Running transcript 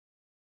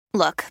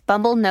Look,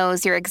 Bumble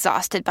knows you're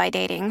exhausted by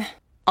dating.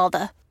 All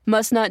the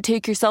must not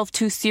take yourself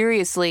too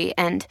seriously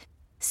and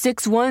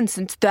 6'1"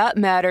 since that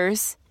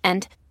matters.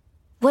 And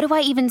what do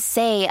I even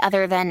say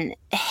other than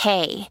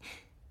hey?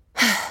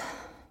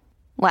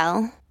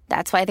 Well,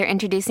 that's why they're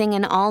introducing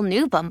an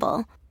all-new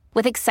Bumble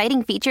with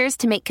exciting features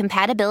to make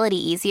compatibility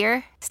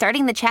easier,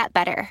 starting the chat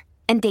better,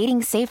 and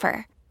dating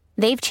safer.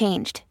 They've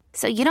changed,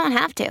 so you don't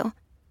have to.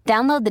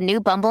 Download the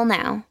new Bumble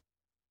now.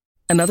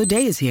 Another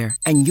day is here,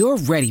 and you're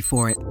ready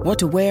for it. What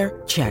to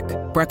wear? Check.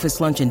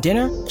 Breakfast, lunch, and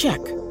dinner? Check.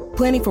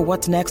 Planning for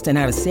what's next and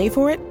how to save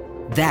for it?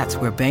 That's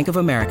where Bank of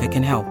America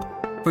can help.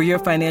 For your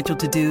financial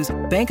to-dos,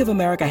 Bank of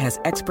America has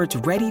experts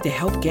ready to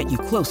help get you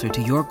closer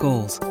to your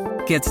goals.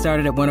 Get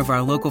started at one of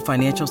our local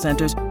financial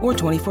centers or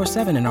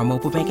 24/7 in our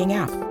mobile banking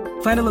app.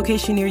 Find a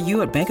location near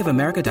you at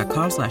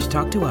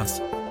bankofamerica.com/talktous.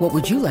 What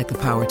would you like the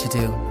power to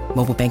do?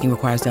 Mobile banking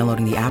requires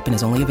downloading the app and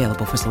is only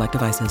available for select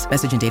devices.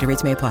 Message and data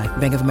rates may apply.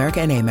 Bank of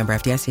America N.A., member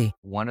FDIC.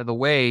 One of the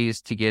ways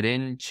to get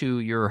into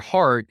your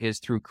heart is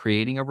through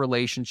creating a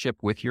relationship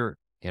with your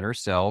inner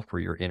self or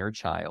your inner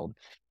child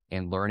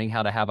and learning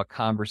how to have a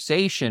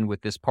conversation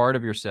with this part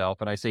of yourself.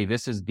 And I say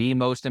this is the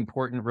most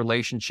important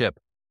relationship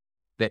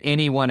that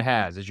anyone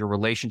has, is your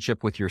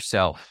relationship with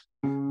yourself.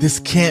 This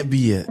can't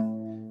be it.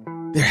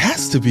 There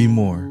has to be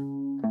more.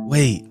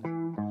 Wait,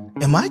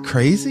 am I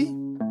crazy?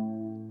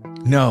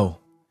 No.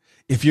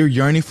 If you're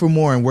yearning for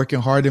more and working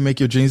hard to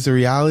make your dreams a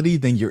reality,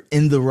 then you're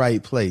in the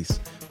right place.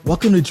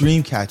 Welcome to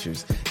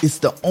Dreamcatchers. It's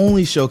the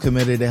only show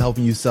committed to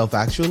helping you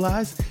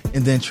self-actualize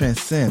and then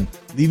transcend,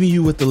 leaving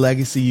you with the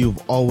legacy you've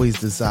always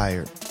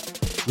desired.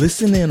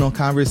 Listen in on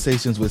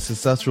conversations with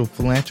successful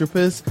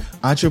philanthropists,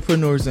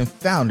 entrepreneurs, and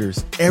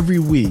founders every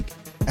week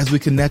as we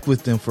connect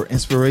with them for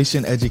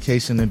inspiration,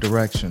 education, and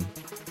direction.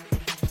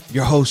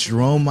 Your host,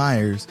 Jerome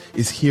Myers,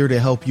 is here to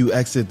help you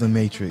exit the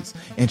matrix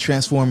and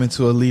transform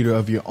into a leader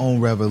of your own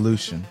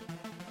revolution.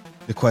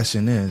 The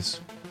question is,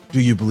 do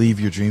you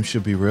believe your dreams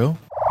should be real?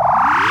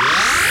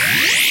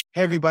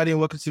 Hey, everybody, and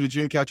welcome to the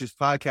Dreamcatchers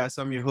podcast.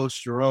 I'm your host,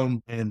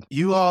 Jerome, and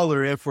you all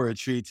are in for a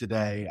treat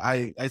today.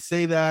 I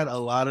say that a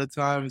lot of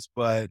times,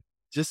 but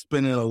just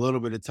spending a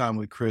little bit of time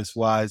with Chris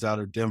Wise out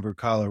of Denver,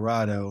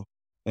 Colorado,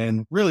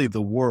 and really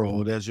the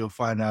world, as you'll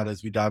find out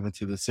as we dive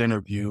into this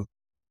interview.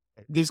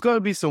 There's going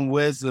to be some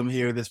wisdom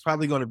here that's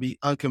probably going to be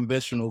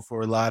unconventional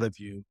for a lot of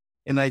you.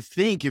 And I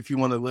think if you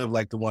want to live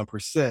like the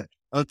 1%,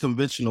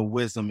 unconventional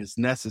wisdom is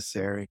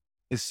necessary.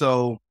 And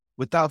so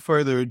without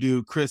further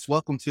ado, Chris,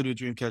 welcome to the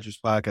Dreamcatchers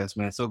podcast,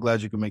 man. So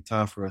glad you could make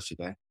time for us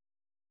today.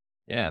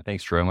 Yeah,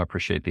 thanks, Jerome. I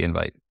appreciate the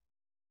invite.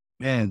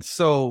 Man,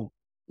 so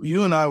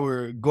you and I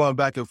were going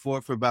back and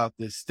forth about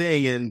this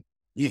thing, and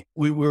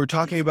we were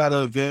talking about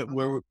an event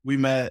where we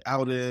met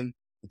out in,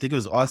 I think it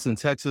was Austin,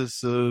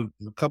 Texas, a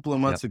couple of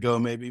months ago,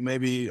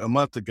 maybe a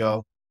month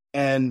ago.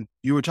 And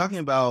you were talking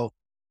about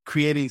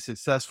creating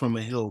success from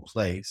a healed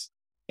place.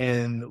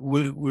 And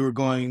we were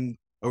going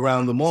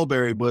around the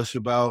mulberry bush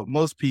about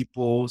most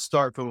people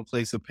start from a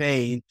place of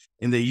pain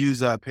and they use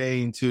that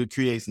pain to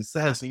create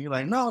success. And you're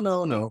like,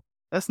 no,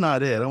 that's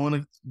not it. I want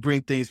to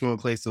bring things from a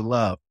place of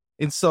love.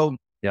 And so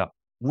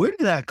where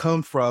did that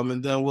come from?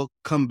 And then we'll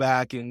come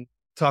back and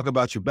talk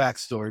about your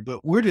backstory,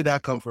 but where did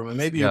that come from? And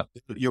maybe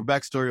your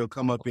backstory will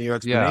come up in your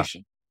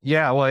explanation.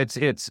 Yeah. Well,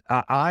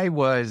 I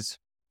was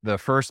the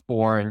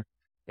firstborn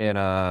in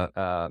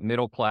a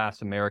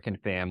middle-class American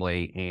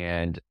family.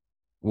 And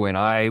when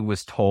I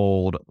was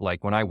told,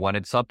 like when I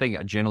wanted something,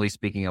 generally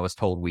speaking, I was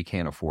told we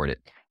can't afford it.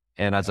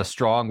 And as a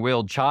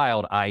strong-willed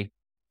child, I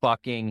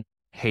fucking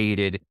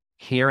hated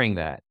hearing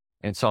that.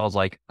 And so I was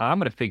like, I'm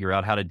going to figure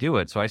out how to do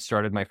it. So I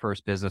started my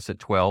first business at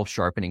 12,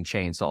 sharpening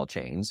chainsaw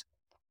chains.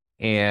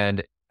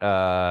 And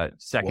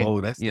second,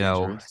 whoa, that's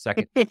dangerous.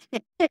 Second,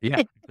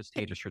 it was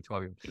dangerous for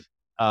 12 years.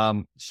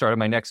 Started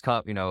my next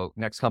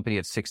company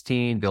at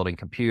 16, building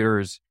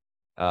computers.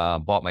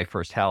 Bought my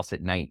first house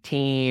at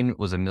 19.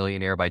 Was a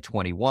millionaire by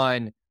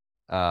 21.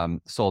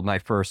 Sold my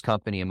first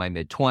company in my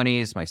mid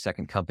 20s. My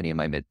second company in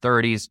my mid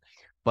 30s.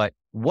 But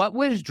what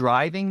was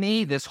driving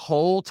me this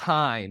whole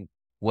time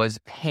was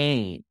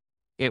pain.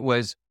 It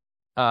was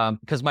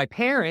because my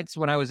parents,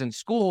 when I was in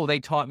school,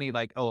 they taught me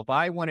like, if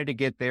I wanted to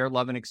get their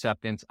love and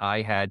acceptance,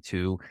 I had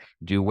to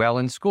do well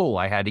in school.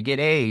 I had to get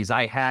A's.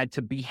 I had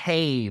to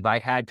behave. I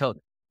had to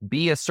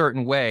be a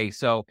certain way.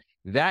 So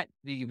that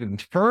even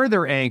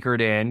further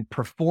anchored in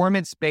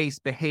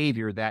performance-based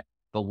behavior, that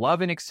the love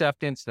and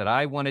acceptance that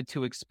I wanted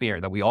to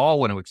experience, that we all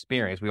want to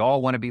experience. We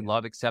all want to be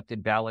loved,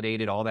 accepted,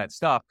 validated, all that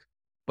stuff.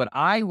 But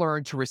I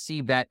learned to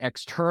receive that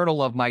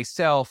external of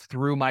myself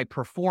through my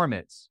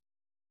performance.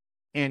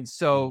 And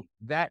so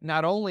that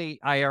not only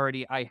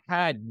I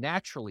had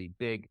naturally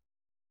big,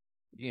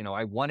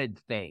 I wanted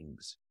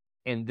things.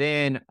 And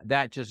then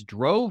that just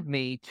drove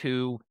me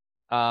to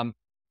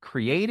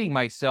creating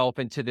myself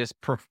into this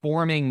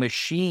performing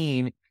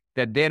machine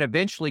that then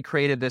eventually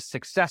created this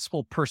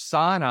successful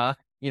persona,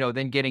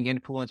 then getting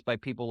influenced by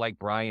people like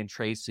Brian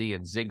Tracy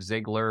and Zig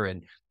Ziglar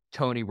and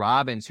Tony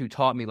Robbins, who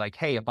taught me like,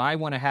 hey, if I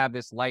want to have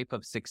this life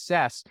of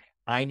success,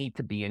 I need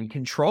to be in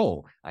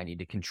control. I need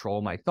to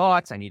control my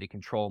thoughts. I need to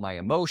control my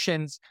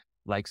emotions,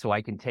 like, so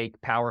I can take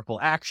powerful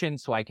action,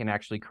 so I can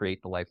actually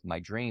create the life of my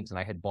dreams. And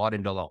I had bought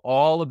into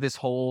all of this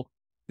whole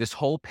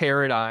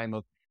paradigm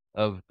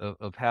of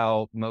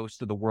how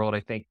most of the world, I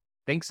think,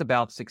 thinks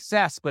about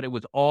success, but it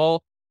was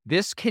all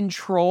this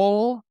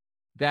control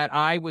that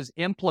I was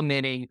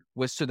implementing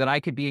was so that I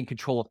could be in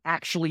control of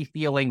actually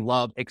feeling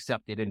loved,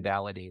 accepted, and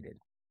validated.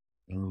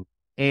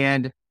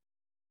 And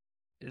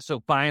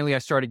so finally I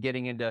started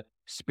getting into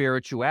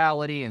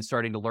spirituality and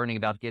starting to learning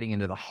about getting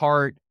into the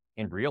heart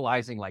and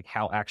realizing like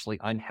how actually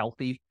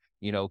unhealthy,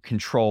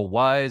 control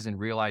was, and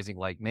realizing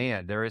like,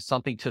 man, there is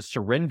something to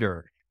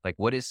surrender. Like,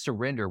 what is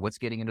surrender? What's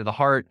getting into the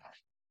heart?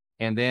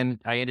 And then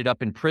I ended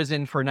up in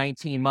prison for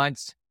 19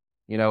 months,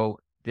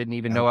 didn't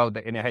even know I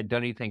had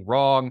done anything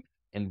wrong.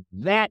 And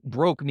that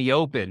broke me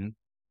open.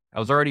 I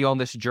was already on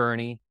this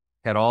journey,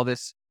 had all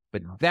this,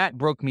 but that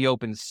broke me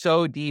open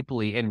so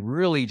deeply and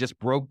really just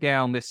broke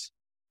down this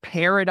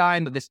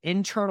paradigm of this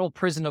internal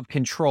prison of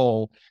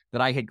control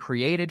that I had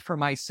created for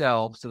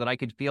myself so that I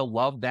could feel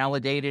loved,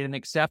 validated, and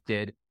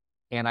accepted.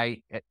 And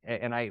I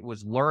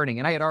was learning,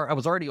 and I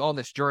was already on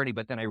this journey,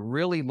 but then I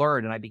really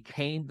learned, and I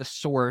became the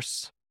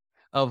source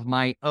of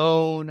my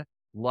own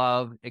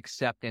love,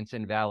 acceptance,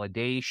 and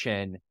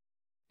validation.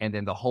 And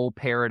then the whole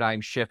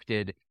paradigm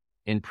shifted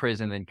in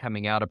prison. And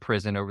coming out of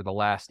prison over the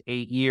last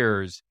 8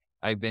 years,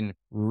 I've been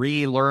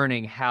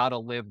relearning how to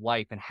live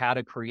life and how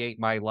to create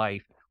my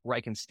life where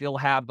I can still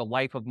have the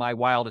life of my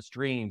wildest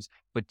dreams,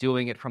 but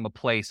doing it from a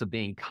place of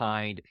being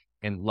kind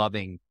and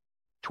loving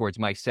towards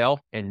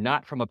myself and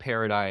not from a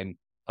paradigm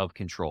of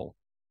control.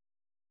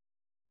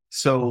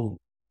 So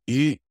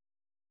I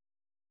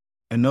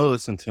know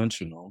it's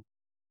intentional,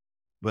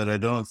 but I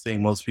don't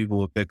think most people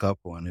will pick up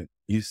on it.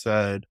 You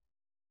said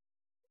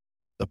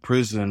the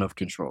prison of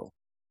control.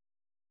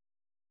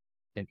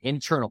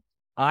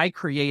 I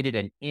created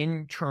an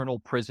internal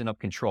prison of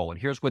control.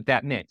 And here's what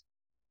that meant.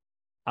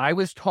 I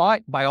was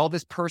taught by all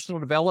this personal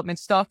development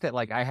stuff that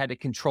like I had to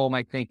control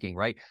my thinking,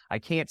 right? I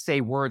can't say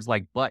words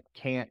like but,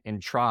 can't,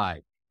 and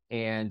try.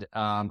 And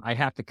I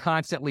have to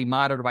constantly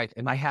monitor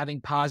am I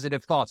having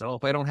positive thoughts? Oh,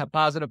 if I don't have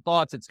positive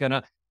thoughts, it's going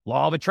to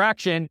law of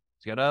attraction.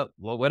 It's going to,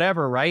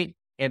 whatever, right?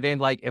 And then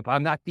like, if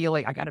I'm not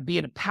feeling, I got to be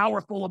in a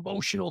powerful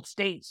emotional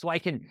state so I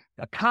can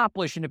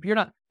accomplish. And if you're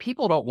not,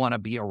 people don't want to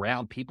be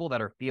around people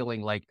that are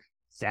feeling like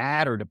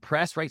sad or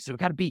depressed, right? So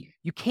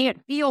you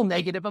can't feel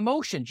negative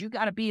emotions. You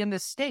got to be in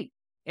this state.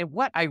 And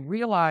what I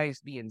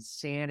realized the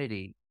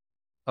insanity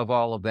of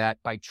all of that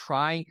by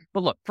trying,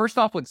 but look, first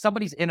off, when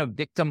somebody's in a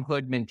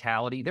victimhood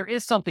mentality, there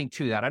is something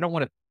to that. I don't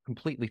want to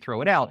completely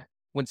throw it out.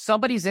 When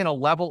somebody's in a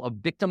level of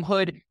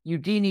victimhood, you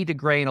do need to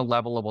gain a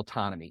level of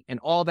autonomy. And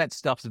all that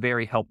stuff's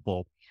very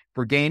helpful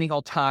for gaining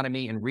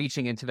autonomy and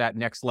reaching into that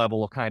next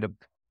level of kind of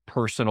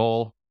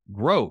personal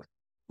growth.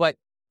 But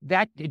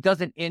that it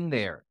doesn't end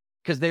there,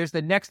 because there's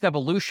the next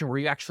evolution where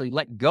you actually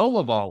let go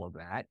of all of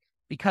that,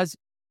 because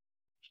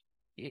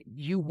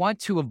you want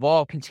to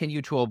evolve,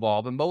 continue to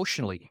evolve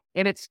emotionally.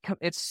 And it's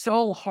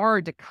so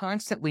hard to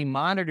constantly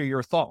monitor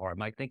your thought. Or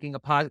am I thinking a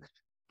positive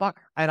thought?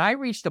 And I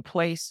reached a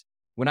place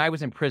when I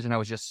was in prison, I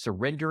was just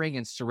surrendering.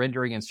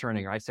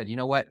 I said, you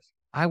know what?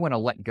 I want to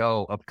let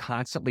go of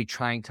constantly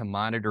trying to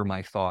monitor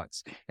my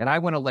thoughts. And I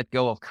want to let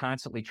go of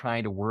constantly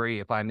trying to worry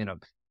if I'm in a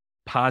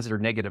positive or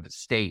negative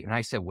state. And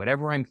I said,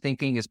 whatever I'm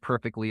thinking is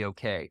perfectly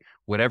okay.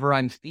 Whatever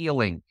I'm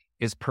feeling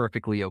is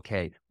perfectly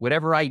okay.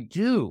 Whatever I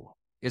do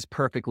is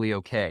perfectly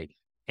okay.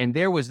 And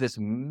there was this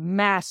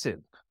massive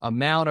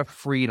amount of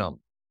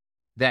freedom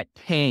that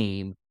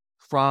came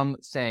from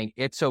saying,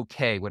 it's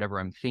okay, whatever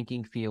I'm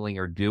thinking, feeling,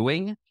 or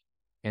doing.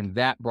 And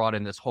that brought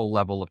in this whole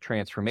level of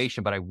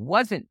transformation. But I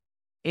wasn't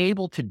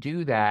able to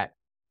do that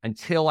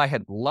until I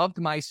had loved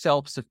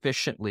myself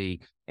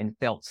sufficiently and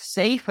felt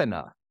safe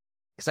enough,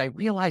 because I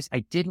realized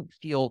I didn't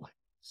feel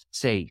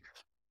safe.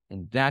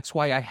 And that's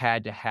why I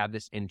had to have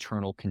this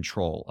internal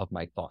control of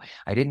my thought.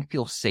 I didn't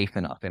feel safe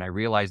enough. And I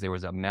realized there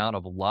was an amount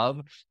of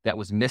love that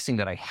was missing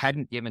that I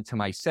hadn't given to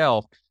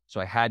myself.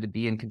 So I had to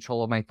be in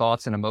control of my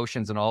thoughts and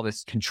emotions and all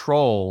this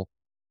control.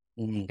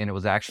 And it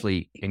was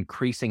actually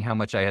increasing how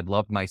much I had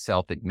loved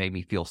myself that made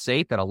me feel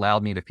safe, that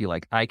allowed me to feel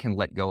like I can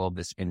let go of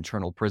this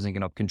internal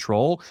prison of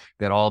control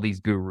that all these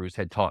gurus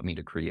had taught me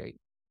to create.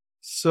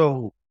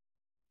 So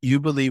you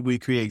believe we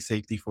create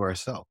safety for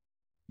ourselves?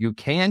 You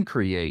can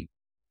create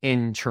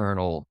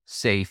internal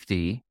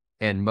safety,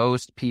 and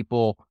most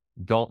people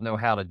don't know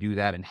how to do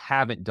that and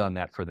haven't done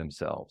that for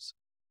themselves.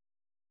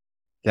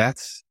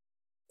 That's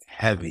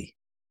heavy,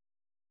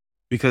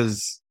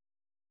 because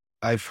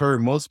I've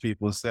heard most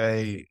people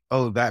say,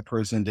 oh, that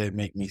person didn't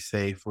make me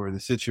safe, or the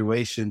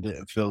situation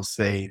didn't feel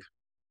safe.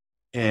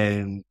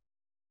 And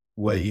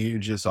what you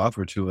just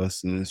offered to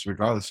us is,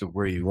 regardless of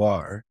where you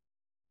are,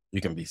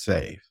 you can be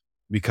safe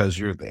because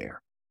you're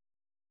there.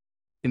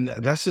 And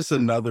that's just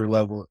another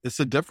level. It's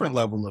a different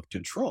level of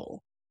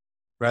control,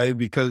 right?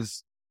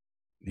 Because,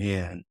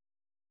 man,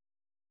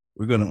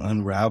 we're going to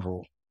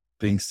unravel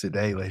things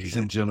today, ladies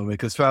and gentlemen,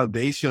 because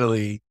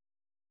foundationally,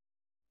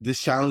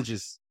 this challenge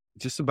is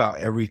just about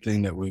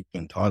everything that we've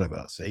been taught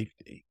about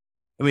safety.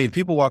 I mean,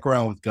 people walk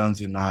around with guns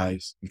and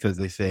knives because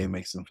they say it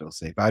makes them feel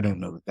safe. I don't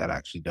know that that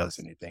actually does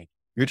anything.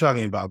 You're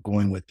talking about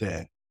going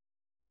within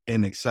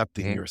and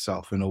accepting Mhm.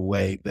 yourself in a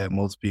way that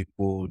most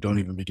people don't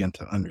even begin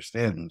to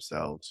understand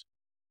themselves.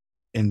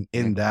 And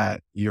in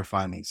that, you're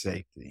finding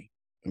safety.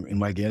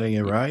 Am I getting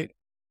it Y- right?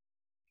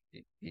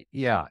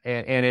 Yeah,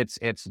 and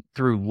it's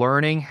through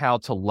learning how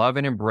to love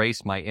and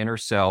embrace my inner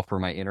self or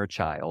my inner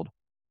child.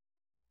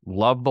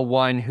 Love the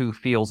one who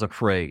feels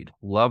afraid.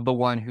 Love the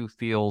one who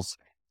feels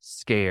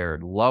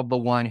scared. Love the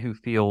one who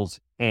feels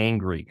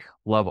angry.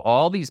 Love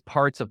all these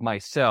parts of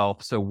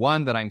myself. So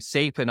one, that I'm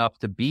safe enough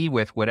to be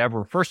with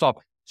whatever, first off,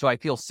 so I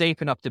feel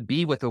safe enough to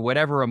be with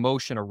whatever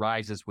emotion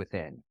arises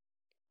within.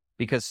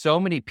 Because so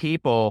many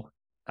people,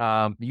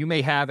 you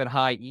may have a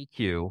high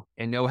EQ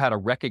and know how to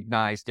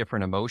recognize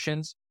different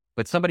emotions,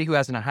 but somebody who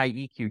has a high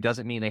EQ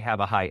doesn't mean they have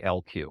a high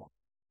LQ.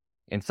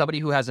 And somebody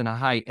who has a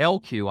high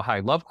LQ, a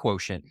high love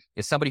quotient,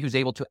 is somebody who's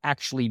able to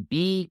actually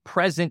be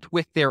present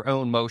with their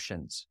own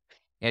emotions.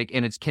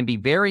 And it can be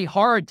very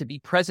hard to be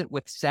present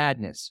with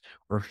sadness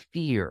or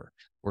fear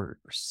or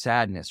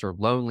sadness or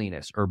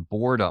loneliness or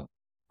boredom,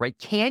 right?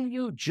 Can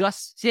you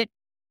just sit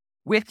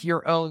with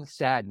your own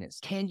sadness?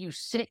 Can you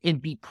sit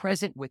and be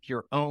present with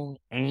your own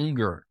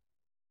anger?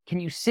 Can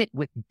you sit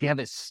with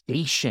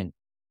devastation?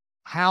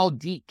 How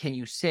deep can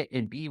you sit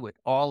and be with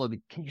all of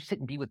it? Can you sit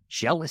and be with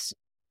jealousy?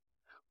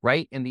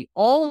 Right? And the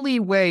only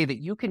way that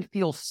you can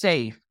feel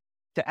safe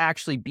to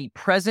actually be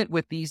present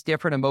with these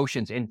different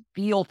emotions and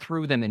feel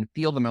through them and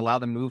feel them, allow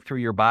them to move through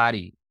your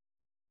body,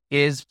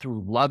 is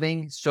through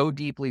loving, so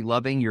deeply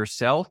loving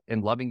yourself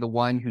and loving the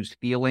one who's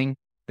feeling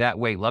that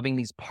way, loving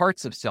these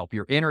parts of self,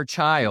 your inner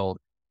child.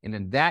 And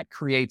then that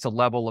creates a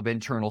level of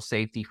internal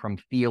safety from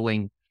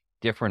feeling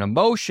different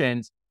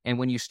emotions. And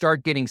when you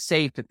start getting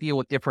safe to feel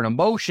with different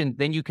emotions,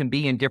 then you can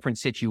be in different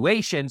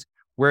situations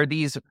where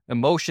these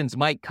emotions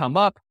might come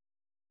up,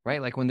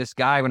 right? Like when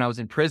I was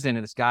in prison,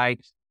 and this guy,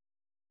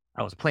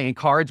 I was playing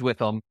cards with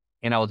him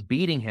and I was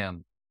beating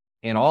him.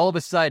 And all of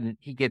a sudden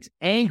he gets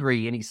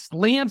angry and he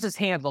slams his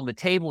hands on the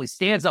table. He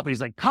stands up and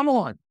he's like, come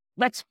on,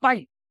 let's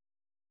fight.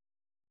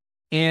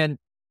 And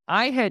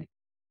I had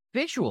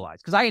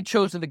visualized, because I had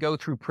chosen to go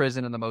through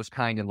prison in the most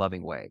kind and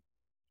loving way.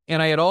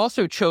 And I had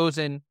also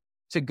chosen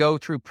to go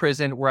through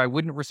prison where I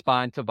wouldn't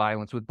respond to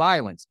violence with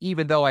violence,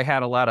 even though I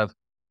had a lot of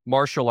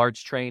martial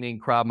arts training,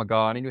 Krav Maga,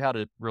 and I knew how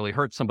to really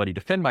hurt somebody,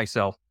 defend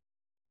myself.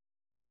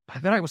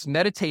 But then I was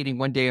meditating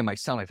one day in my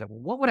cell. And I thought, well,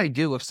 what would I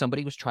do if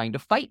somebody was trying to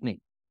fight me?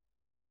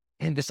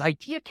 And this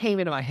idea came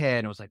into my head.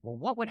 And I was like, well,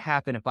 what would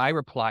happen if I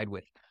replied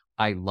with,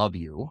 I love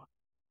you,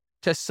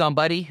 to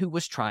somebody who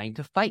was trying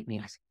to fight me?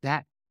 I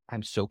said,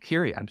 I'm so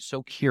curious. I'm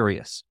so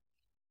curious.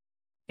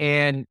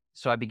 And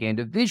so I began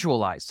to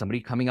visualize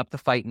somebody coming up to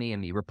fight me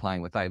and me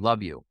replying with, I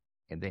love you.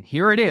 And then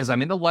here it is.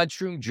 I'm in the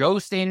lunchroom.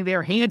 Joe's standing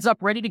there, hands up,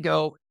 ready to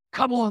go.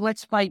 Come on,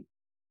 let's fight.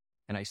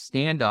 And I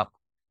stand up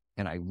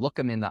and I look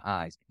him in the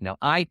eyes. Now,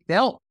 I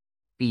felt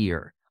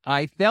fear.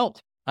 I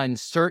felt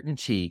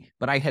uncertainty,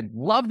 but I had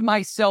loved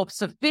myself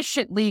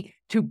sufficiently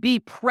to be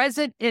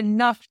present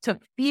enough to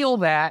feel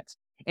that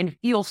and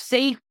feel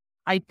safe.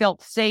 I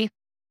felt safe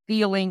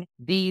feeling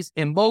these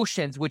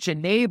emotions, which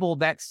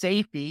enabled that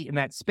safety in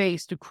that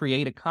space to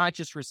create a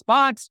conscious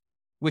response,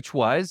 which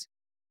was,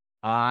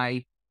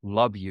 I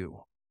love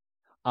you.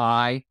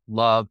 I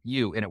love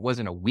you. And it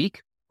wasn't a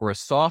weak or a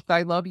soft,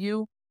 I love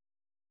you,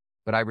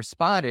 but I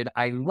responded,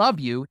 I love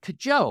you, to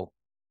Joe.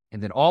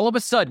 And then all of a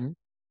sudden,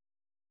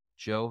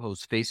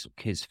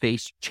 his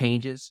face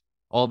changes.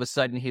 All of a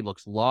sudden, he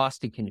looks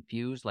lost and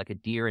confused like a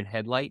deer in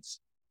headlights,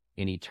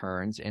 and he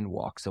turns and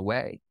walks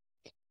away.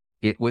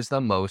 It was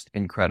the most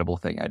incredible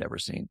thing I'd ever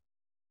seen.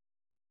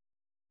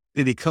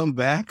 Did he come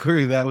back,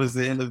 or that was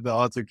the end of the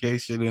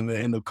altercation and the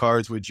end of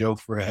Cards with Joe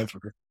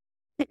forever?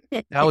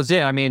 That was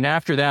it. I mean,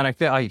 after that, I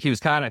felt like he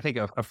was kind of, I think,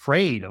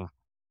 afraid of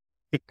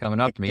coming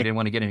up to me. He didn't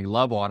want to get any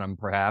love on him,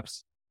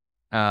 perhaps.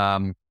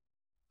 And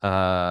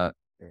yeah,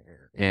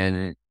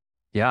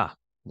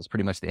 it was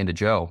pretty much the end of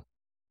Joe.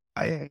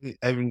 I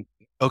mean,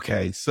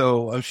 okay,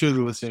 so I'm sure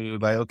the listener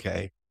was like,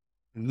 okay,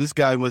 this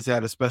guy must have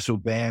had a special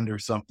band or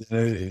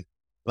something.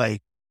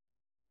 Like,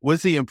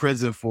 what's he in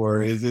prison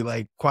for? Is it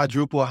like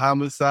quadruple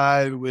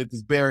homicide with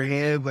his bare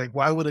hands? Like,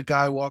 why would a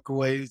guy walk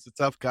away? He's a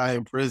tough guy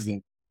in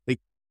prison. Like,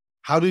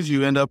 how did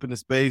you end up in a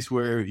space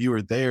where you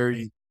were there?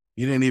 You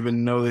didn't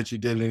even know that you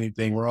did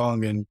anything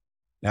wrong. And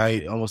now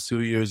almost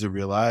 2 years of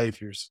your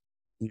life, you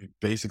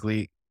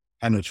basically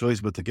had no choice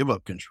but to give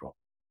up control.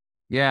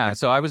 Yeah.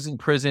 So I was in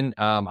prison.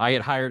 I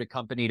had hired a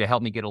company to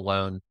help me get a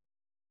loan.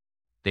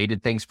 They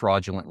did things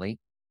fraudulently.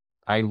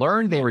 I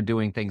learned they were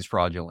doing things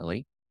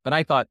fraudulently, but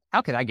I thought,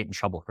 how could I get in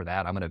trouble for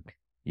that? I'm going to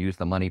use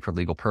the money for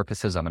legal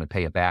purposes. I'm going to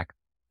pay it back.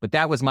 But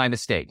that was my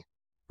mistake,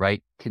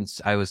 right?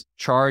 I was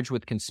charged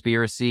with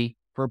conspiracy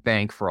for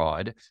bank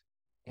fraud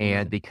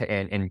and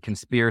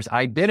conspiracy.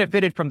 I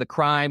benefited from the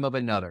crime of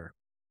another.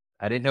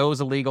 I didn't know it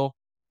was illegal.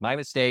 My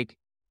mistake,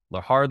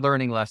 a hard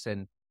learning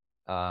lesson.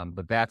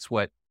 But that's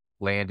what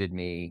landed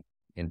me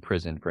in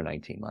prison for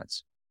 19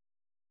 months.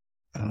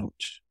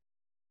 Ouch.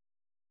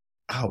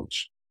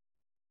 Ouch.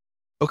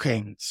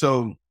 Okay.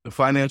 So the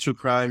financial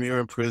crime, you're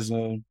in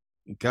prison.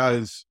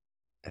 Guys,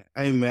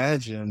 I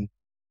imagine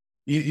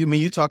I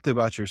mean, you talked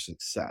about your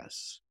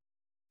success.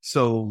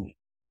 So,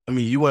 I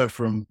mean, you went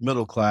from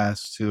middle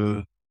class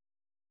to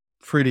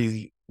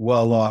pretty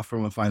well off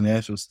from a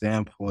financial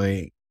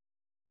standpoint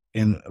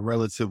in a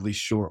relatively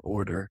short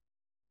order.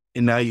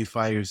 And now you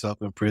find yourself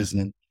in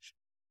prison.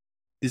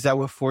 Is that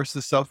what forced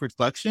the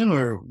self-reflection,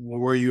 or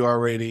were you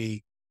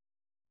already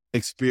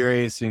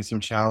experiencing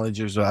some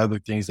challenges or other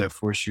things that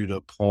force you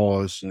to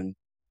pause and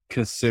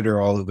consider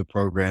all of the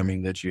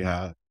programming that you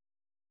have?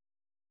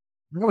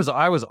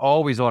 I was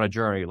always on a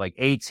journey. Like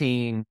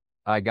 18,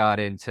 I got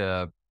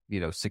into,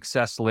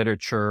 success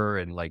literature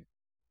and like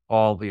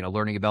all,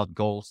 learning about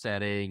goal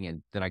setting.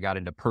 And then I got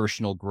into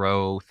personal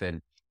growth.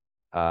 And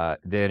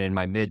then in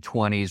my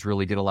mid-20s,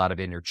 really did a lot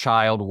of inner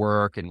child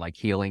work and like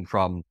healing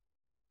from,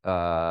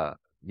 the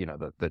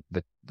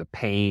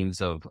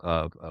pains of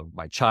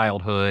my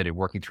childhood and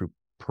working through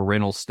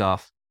parental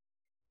stuff.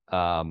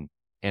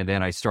 And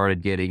then I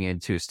started getting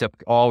into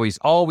always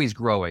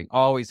growing,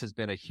 always has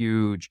been a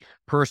huge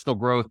personal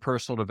growth,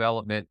 personal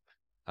development.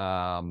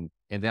 And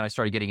then I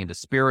started getting into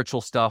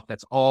spiritual stuff.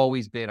 That's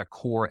always been a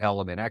core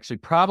element, actually,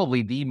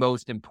 probably the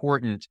most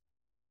important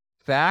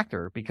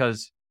factor,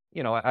 because,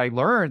 I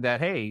learned that,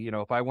 hey,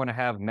 if I want to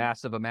have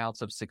massive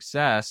amounts of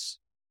success,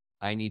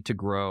 I need to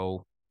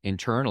grow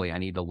internally. I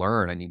need to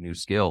learn, I need new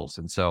skills.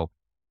 And so,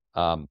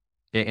 and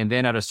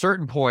then at a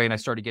certain point, I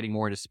started getting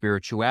more into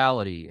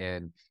spirituality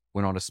and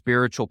went on a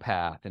spiritual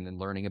path, and then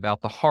learning about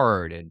the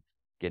heart and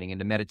getting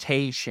into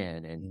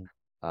meditation and,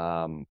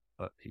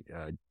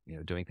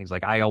 doing things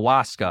like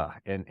ayahuasca.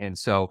 And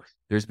so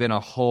there's been a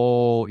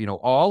whole,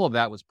 all of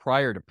that was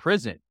prior to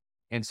prison.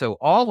 And so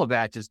all of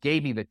that just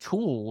gave me the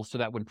tools so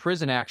that when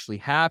prison actually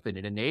happened,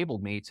 it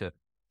enabled me to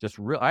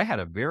I had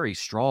a very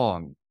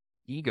strong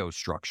ego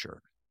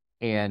structure,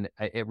 and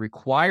it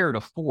required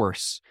a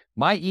force.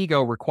 My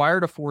ego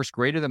required a force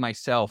greater than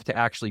myself to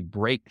actually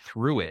break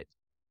through it,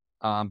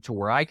 to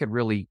where I could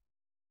really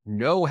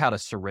know how to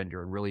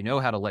surrender and really know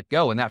how to let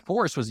go. And that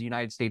force was the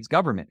United States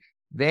government.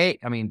 They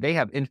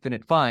have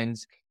infinite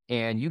funds,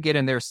 and you get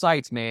in their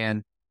sights,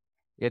 man,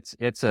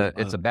 it's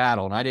a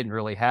battle. And I didn't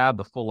really have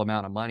the full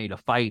amount of money to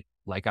fight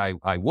like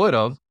I would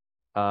have.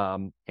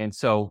 And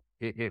so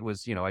it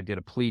was, I did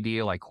a plea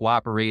deal. I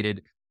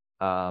cooperated,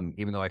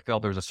 even though I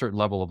felt there was a certain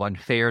level of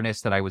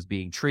unfairness that I was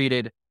being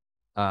treated.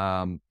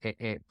 But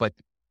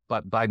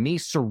by me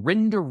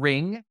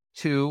surrendering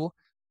to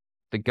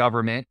the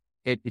government,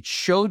 it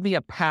showed me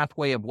a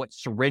pathway of what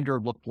surrender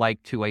looked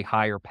like to a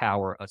higher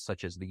power,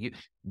 such as the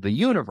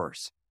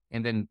universe.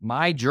 And then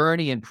my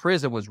journey in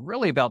prison was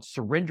really about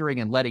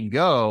surrendering and letting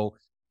go.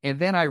 And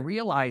then I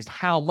realized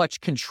how much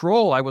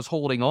control I was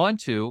holding on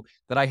to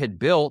that I had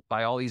built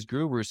by all these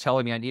gurus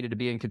telling me I needed to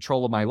be in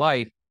control of my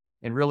life,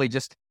 and really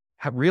just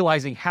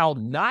realizing how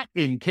not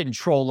in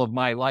control of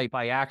my life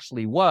I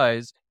actually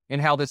was,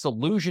 and how this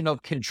illusion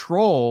of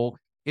control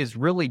is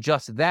really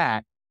just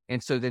that.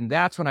 And so then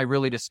that's when I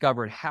really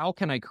discovered, how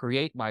can I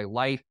create my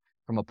life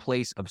from a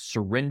place of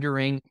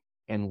surrendering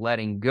and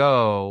letting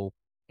go,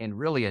 and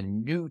really a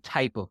new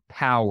type of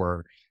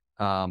power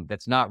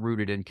that's not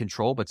rooted in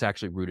control, but it's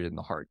actually rooted in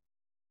the heart.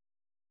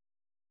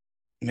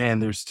 Man,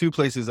 there's two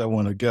places I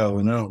want to go,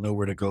 and I don't know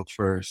where to go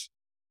first.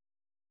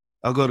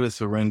 I'll go to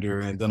surrender,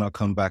 and then I'll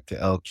come back to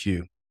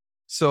LQ.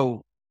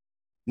 So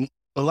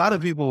a lot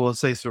of people will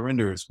say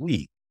surrender is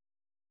weak,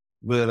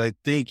 but I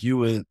think you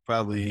would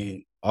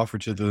probably offer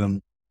to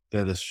them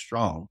that is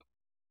strong.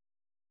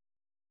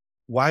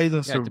 Why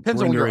is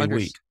surrendering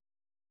weak?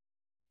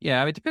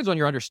 Yeah, it depends on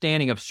your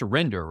understanding of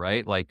surrender,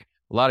 right? Like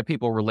a lot of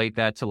people relate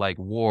that to like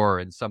war,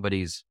 and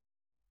somebody's,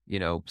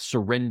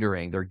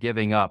 surrendering, they're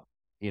giving up,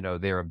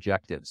 their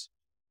objectives.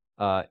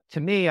 To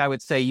me, I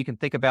would say you can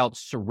think about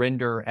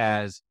surrender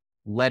as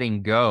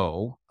letting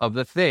go of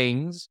the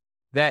things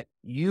that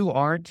you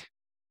aren't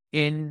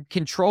in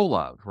control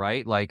of,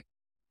 right? Like,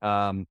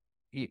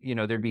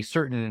 there'd be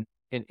certain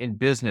in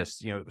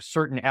business,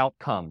 certain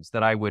outcomes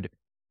that I would,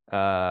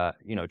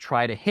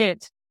 try to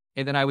hit.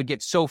 And then I would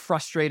get so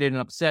frustrated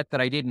and upset that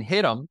I didn't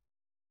hit them.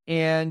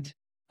 And,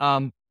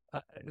 upon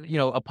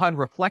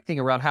reflecting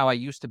around how I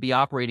used to be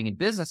operating in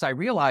business, I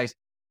realized,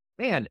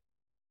 man,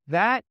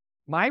 that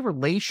my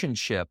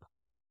relationship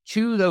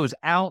to those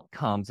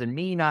outcomes and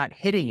me not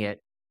hitting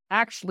it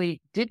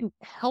actually didn't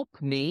help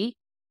me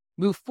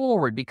move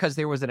forward, because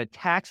there was an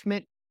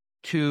attachment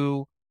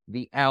to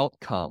the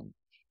outcome.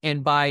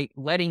 And by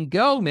letting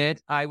go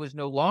meant I was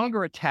no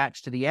longer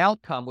attached to the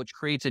outcome, which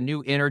creates a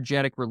new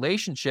energetic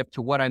relationship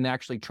to what I'm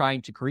actually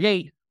trying to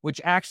create, which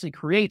actually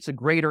creates a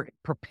greater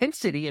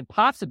propensity and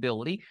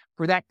possibility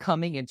for that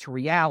coming into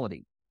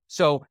reality.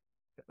 So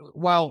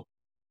while,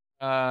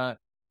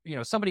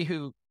 somebody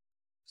who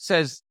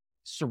says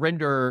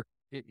surrender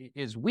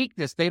is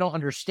weakness, they don't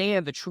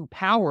understand the true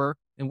power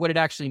and what it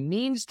actually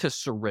means to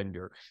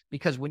surrender.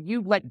 Because when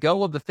you let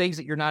go of the things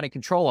that you're not in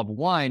control of,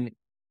 one,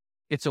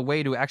 it's a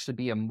way to actually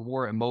be a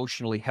more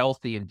emotionally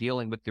healthy and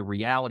dealing with the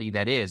reality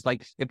that is.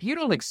 Like, if you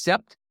don't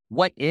accept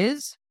what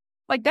is,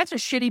 like, that's a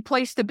shitty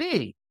place to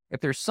be. If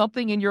there's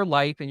something in your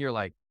life and you're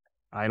like,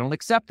 I don't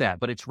accept that,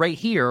 but it's right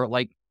here.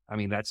 Like, I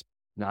mean, that's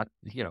not,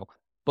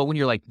 but when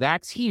you're like,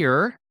 that's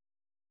here,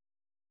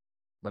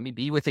 let me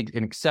be with it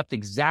and accept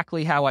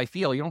exactly how I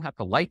feel. You don't have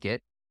to like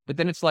it, but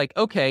then it's like,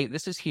 okay,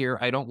 this is here.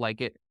 I don't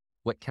like it.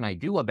 What can I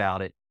do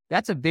about it?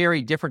 That's a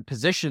very different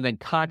position than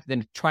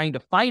trying to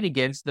fight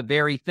against the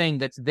very thing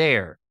that's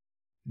there.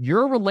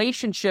 Your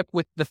relationship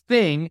with the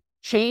thing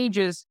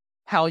changes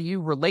how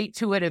you relate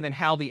to it and then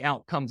how the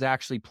outcomes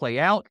actually play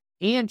out,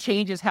 and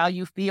changes how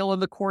you feel in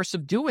the course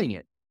of doing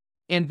it.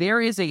 And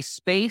there is a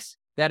space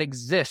that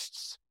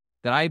exists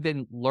that I've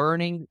been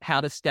learning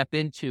how to step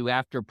into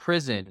after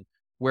prison,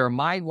 where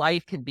my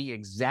life can be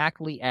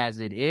exactly as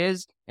it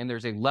is. And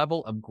there's a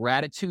level of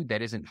gratitude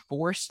that isn't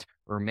forced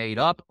or made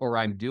up or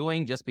I'm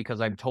doing just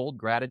because I'm told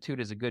gratitude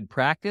is a good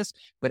practice,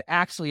 but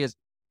actually is,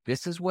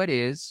 this is what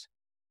is,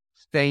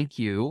 thank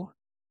you.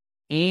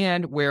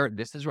 And where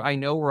this is where I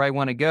know where I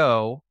want to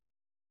go,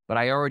 but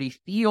I already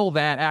feel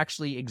that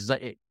actually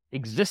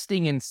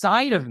existing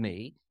inside of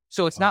me.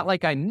 So it's not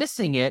like I'm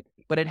missing it,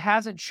 but it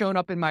hasn't shown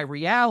up in my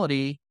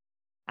reality.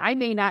 I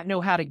may not know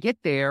how to get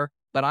there,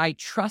 but I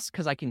trust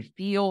because I can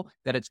feel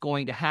that it's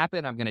going to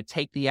happen. I'm going to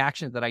take the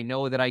actions that I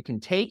know that I can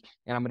take,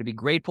 and I'm going to be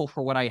grateful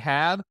for what I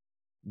have.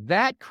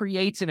 That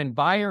creates an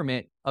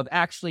environment of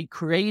actually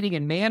creating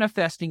and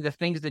manifesting the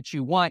things that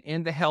you want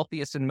in the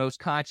healthiest and most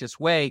conscious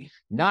way,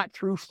 not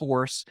through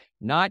force,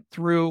 not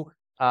through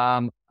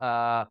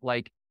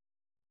like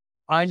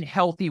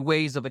unhealthy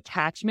ways of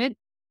attachment.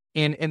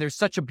 And there's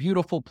such a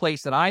beautiful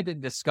place that I've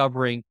been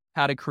discovering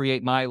how to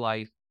create my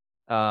life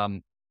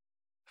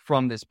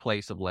from this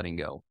place of letting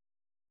go.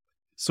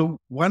 So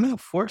why not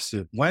force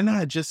it? Why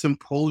not just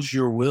impose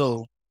your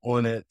will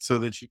on it so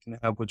that you can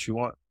have what you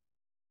want?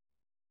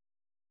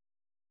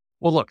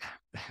 Well, look,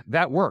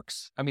 that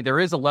works. I mean, there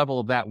is a level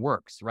of that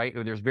works, right?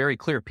 There's very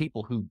clear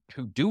people who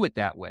do it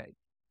that way.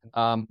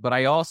 But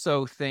I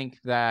also think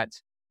that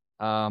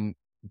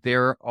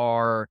there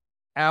are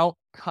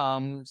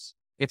outcomes.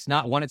 It's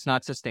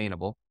not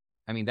sustainable.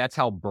 I mean, that's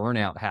how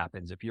burnout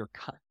happens. If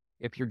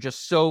you're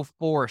just so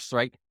forced,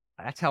 right?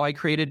 That's how I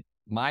created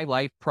my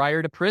life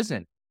prior to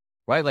prison,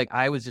 right? Like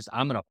I'm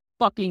going to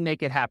fucking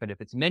make it happen. If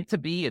it's meant to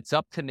be, it's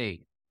up to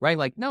me, right?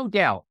 Like, no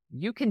doubt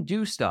you can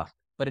do stuff,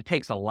 but it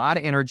takes a lot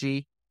of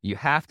energy. You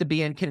have to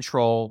be in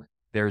control.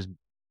 There's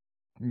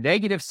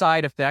negative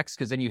side effects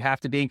because then you have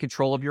to be in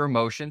control of your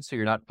emotions. So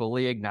you're not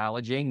fully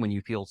acknowledging when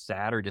you feel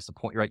sad or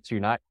disappointed, right? So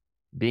you're not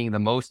being the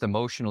most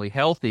emotionally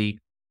healthy.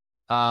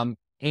 And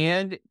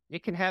there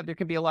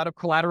can be a lot of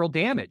collateral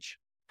damage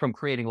from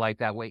creating life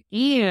that way.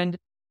 And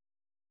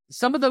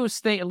some of those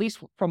things, at least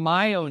from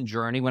my own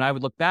journey, when I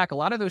would look back, a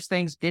lot of those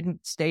things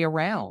didn't stay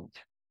around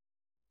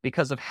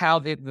because of how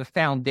the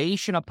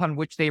foundation upon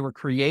which they were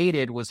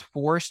created was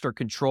forced or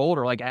controlled,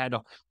 or like I had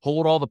to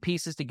hold all the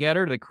pieces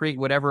together to create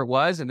whatever it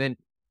was. And then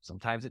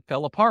sometimes it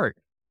fell apart.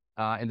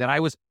 And then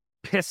I was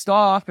pissed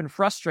off and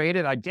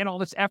frustrated. I did all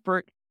this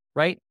effort,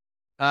 right?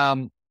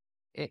 And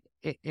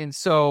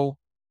so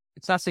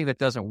it's not saying that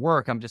doesn't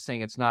work. I'm just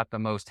saying it's not the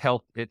most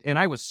healthy. And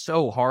I was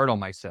so hard on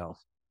myself.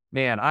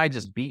 Man, I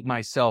just beat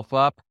myself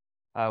up.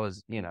 I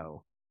was,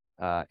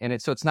 so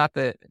it's not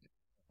the,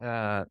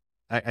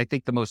 I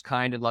think the most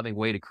kind and loving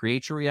way to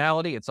create your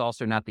reality. It's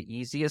also not the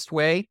easiest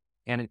way.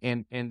 And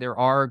there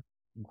are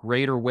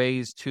greater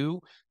ways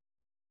to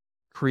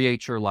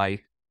create your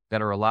life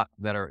that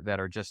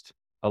are just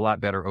a lot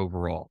better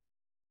overall.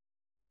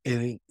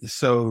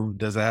 So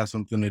does it have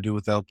something to do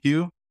with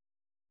LQ?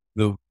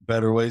 The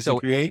better ways to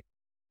create?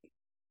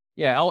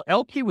 Yeah.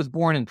 LQ was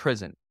born in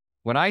prison.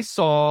 When I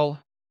saw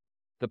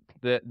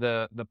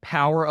the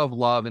power of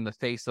love in the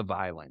face of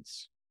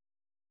violence.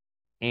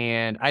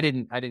 And I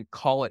didn't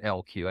call it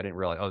LQ. I didn't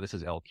realize, oh, this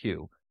is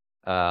LQ.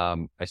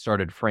 I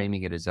started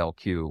framing it as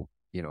LQ,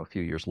 a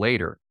few years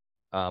later.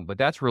 But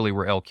that's really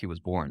where LQ was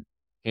born.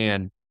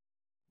 And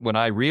when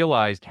I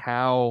realized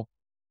how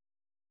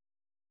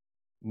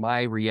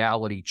my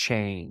reality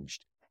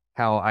changed,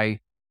 how I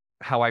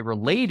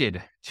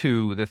related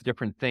to the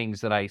different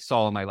things that I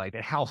saw in my life,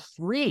 and how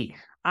free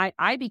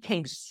I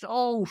became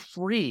so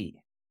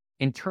free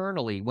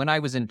internally when I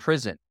was in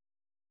prison,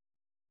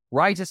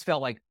 where I just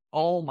felt like,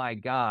 oh my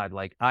God,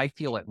 like I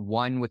feel at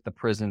one with the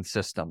prison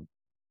system.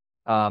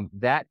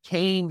 That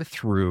came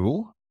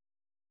through,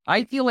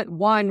 I feel at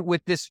one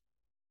with this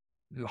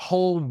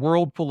whole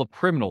world full of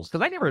criminals,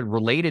 because I never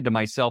related to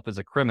myself as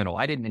a criminal.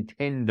 I didn't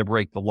intend to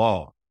break the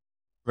law.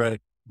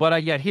 Right.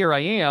 But yet here I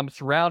am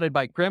surrounded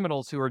by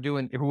criminals who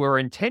are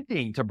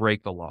intending to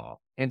break the law.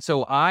 And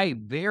so I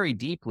very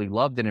deeply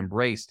loved and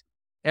embraced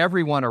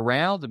everyone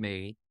around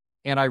me.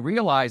 And I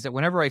realized that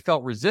whenever I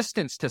felt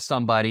resistance to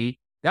somebody,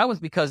 that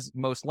was because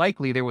most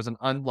likely there was an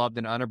unloved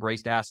and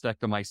unembraced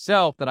aspect of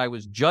myself that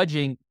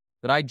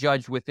I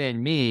judged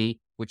within me,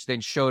 which then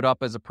showed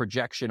up as a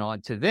projection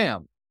onto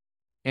them.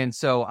 And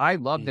so I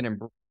loved and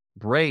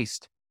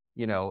embraced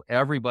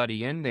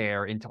everybody in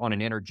there on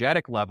an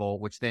energetic level,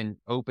 which then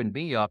opened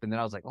me up. And then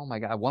I was like, oh my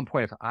God, at one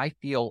point, I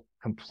feel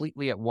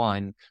completely at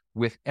one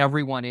with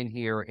everyone in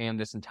here and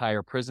this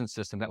entire prison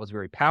system. That was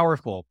very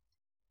powerful.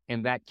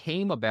 And that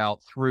came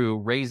about through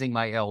raising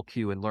my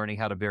LQ and learning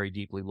how to very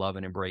deeply love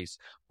and embrace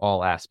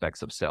all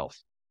aspects of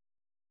self.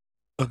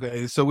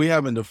 Okay, so we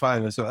haven't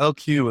defined it. So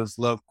LQ is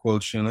love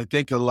quotient. I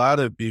think a lot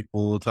of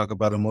people will talk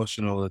about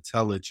emotional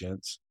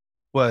intelligence,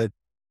 but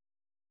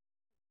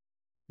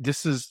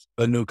this is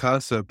a new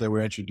concept that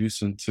we're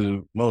introducing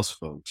to most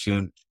folks.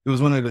 And it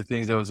was one of the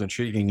things that was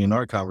intriguing in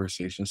our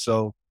conversation.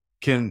 So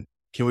can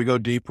we go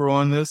deeper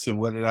on this and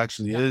what it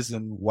actually is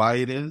and why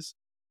it is?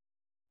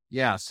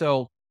 Yeah.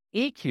 So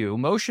EQ,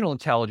 emotional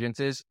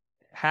intelligence, is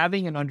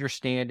having an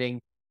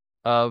understanding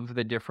of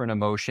the different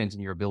emotions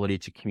and your ability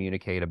to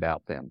communicate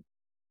about them.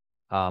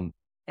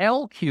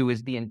 LQ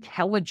is the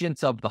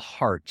intelligence of the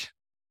heart.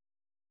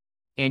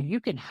 And you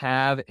can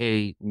have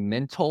a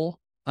mental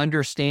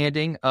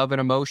understanding of an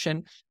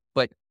emotion,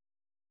 but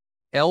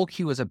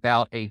LQ is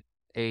about a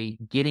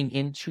getting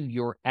into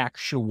your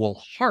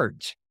actual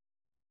heart.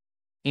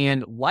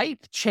 And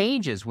life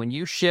changes when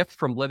you shift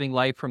from living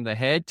life from the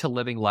head to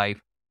living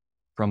life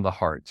from the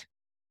heart.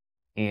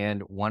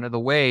 And one of the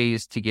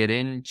ways to get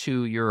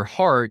into your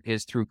heart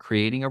is through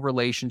creating a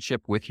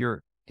relationship with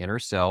your inner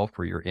self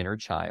or your inner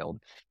child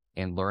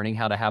and learning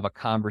how to have a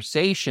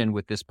conversation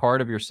with this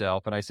part of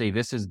yourself. And I say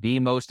this is the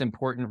most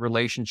important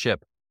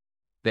relationship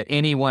that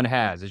anyone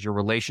has, is your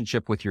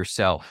relationship with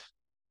yourself.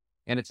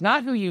 And it's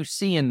not who you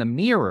see in the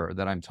mirror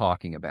that I'm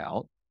talking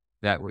about,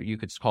 that you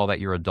could call that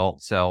your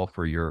adult self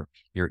or your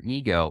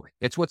ego.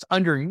 It's what's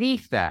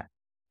underneath that.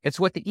 It's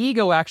what the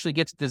ego actually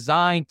gets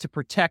designed to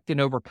protect and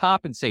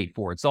overcompensate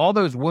for. It's all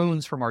those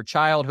wounds from our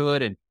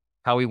childhood and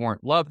how we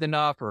weren't loved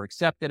enough or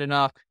accepted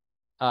enough,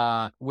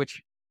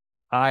 which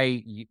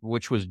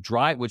was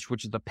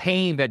the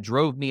pain that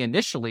drove me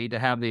initially to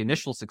have the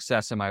initial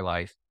success in my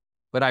life.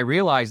 But I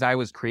realized I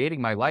was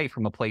creating my life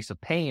from a place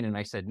of pain. And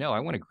I said, no, I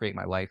want to create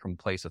my life from a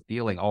place of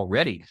feeling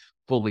already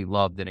fully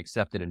loved and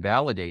accepted and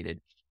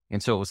validated.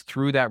 And so it was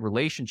through that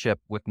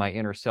relationship with my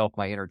inner self,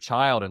 my inner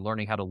child, and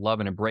learning how to love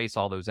and embrace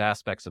all those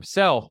aspects of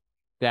self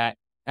that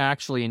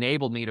actually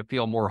enabled me to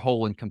feel more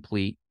whole and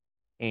complete,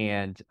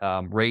 and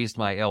raised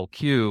my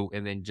LQ.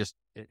 And then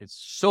it's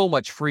so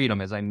much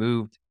freedom as I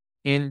moved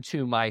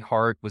into my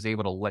heart, was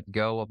able to let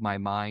go of my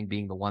mind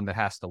being the one that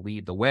has to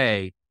lead the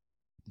way.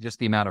 Just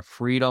the amount of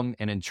freedom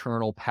and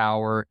internal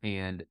power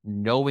and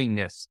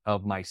knowingness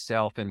of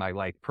myself and my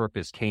life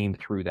purpose came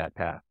through that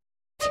path.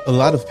 A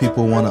lot of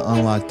people want to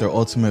unlock their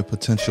ultimate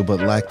potential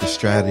but lack the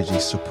strategy,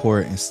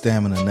 support, and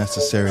stamina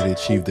necessary to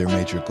achieve their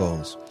major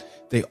goals.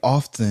 They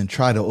often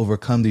try to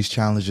overcome these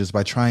challenges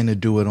by trying to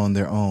do it on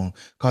their own,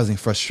 causing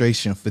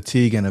frustration,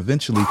 fatigue, and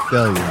eventually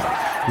failure.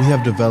 We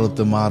have developed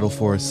a model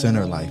for a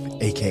center life,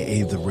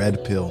 aka the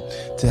red pill,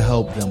 to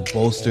help them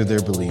bolster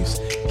their beliefs,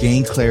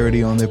 gain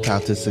clarity on their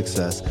path to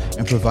success,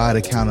 and provide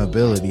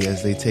accountability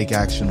as they take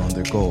action on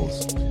their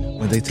goals.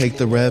 When they take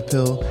the red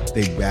pill,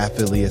 they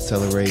rapidly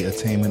accelerate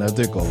attainment of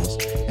their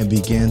goals and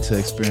begin to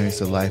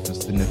experience a life of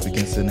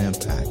significance and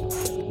impact.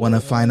 Want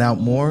to find out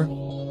more?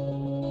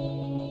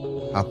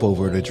 Hop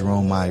over to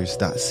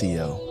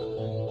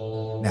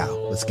jeromemyers.co. Now,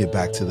 let's get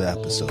back to the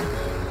episode.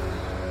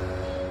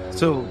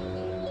 So,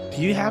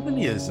 do you have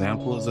any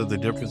examples of the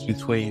difference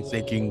between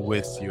thinking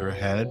with your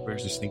head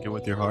versus thinking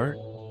with your heart?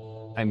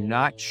 I'm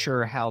not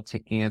sure how to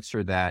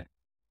answer that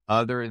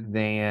other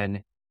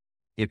than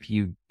if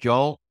you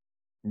don't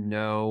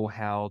know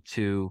how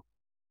to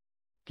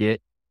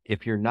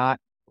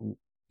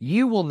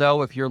you will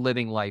know if you're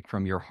living life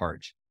from your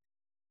heart,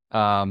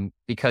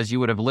 because you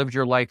would have lived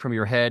your life from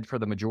your head for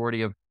the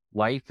majority of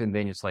life. And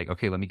then it's like,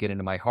 okay, let me get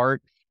into my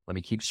heart. Let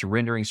me keep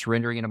surrendering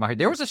into my heart.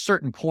 There was a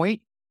certain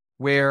point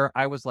where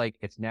I was like,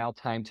 it's now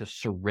time to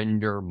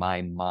surrender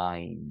my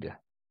mind.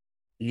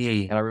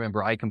 And I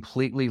remember I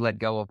completely let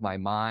go of my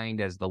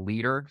mind as the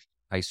leader.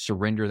 I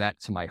surrender that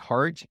to my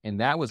heart. And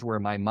that was where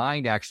my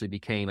mind actually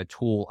became a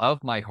tool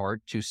of my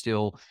heart to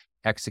still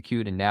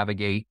execute and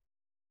navigate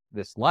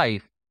this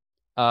life.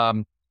 So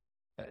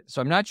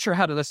I'm not sure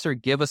how to necessarily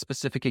give a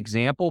specific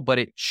example, but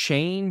it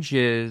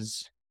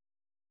changes.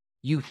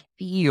 You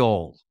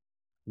feel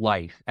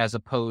life as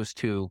opposed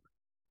to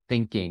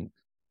thinking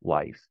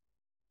life.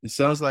 It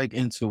sounds like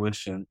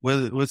intuition.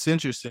 What's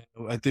interesting,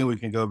 I think we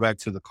can go back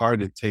to the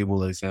card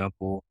table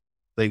example.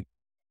 Like,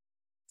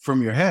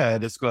 from your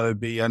head, it's going to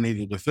be, I need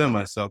to defend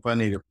myself. I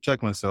need to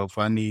protect myself.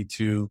 I need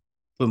to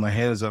put my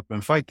hands up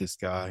and fight this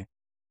guy.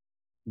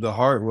 The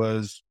heart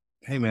was,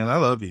 hey man, I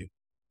love you.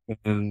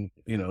 And,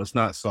 it's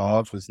not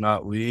soft. It's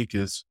not weak.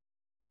 This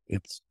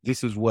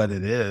is what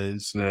it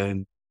is.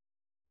 And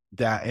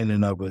that in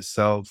and of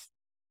itself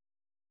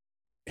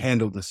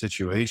handled the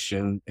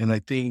situation. And I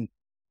think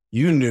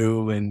you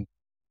knew, and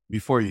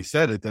before you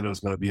said it, that it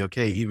was going to be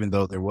okay, even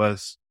though there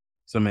was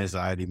some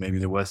anxiety, maybe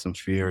there was some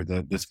fear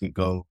that this could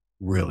go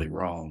really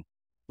wrong.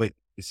 But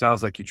it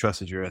sounds like you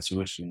trusted your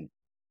intuition.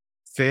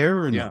 Fair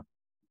or Yeah. no?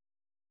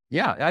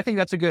 Yeah, I think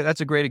that's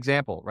a great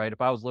example, right?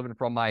 If I was living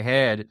from my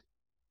head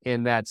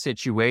in that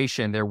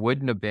situation, there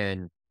wouldn't have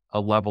been a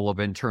level of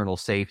internal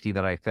safety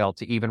that I felt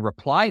to even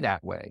reply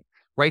that way,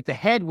 right? The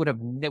head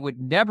would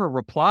never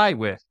reply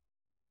with,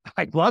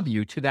 I love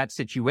you to that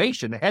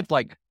situation. The head's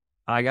like,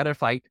 I got to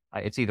fight.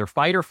 It's either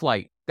fight or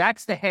flight.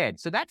 That's the head.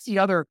 So that's the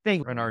other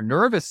thing. In our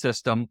nervous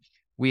system,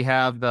 we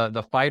have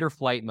the fight or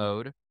flight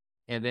mode.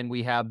 And then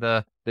we have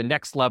the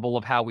next level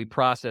of how we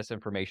process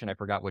information. I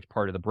forgot which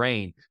part of the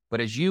brain. But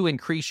as you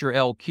increase your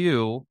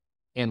LQ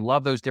and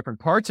love those different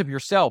parts of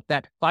yourself,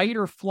 that fight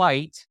or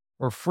flight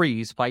or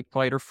freeze, fight,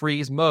 flight, or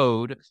freeze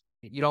mode,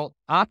 you don't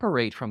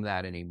operate from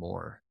that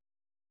anymore.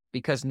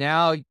 Because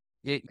now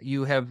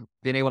you have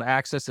been able to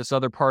access this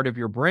other part of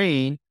your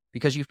brain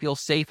because you feel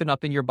safe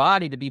enough in your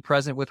body to be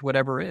present with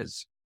whatever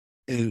is.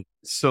 And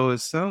so it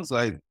sounds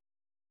like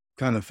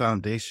kind of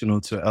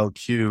foundational to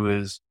LQ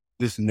is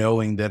this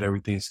knowing that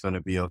everything's going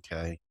to be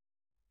okay.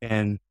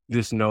 And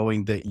this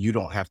knowing that you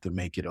don't have to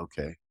make it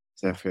okay.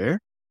 Is that fair?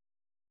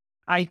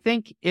 I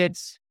think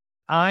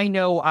I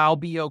know I'll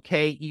be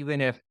okay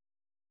even if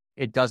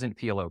it doesn't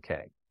feel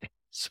okay.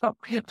 So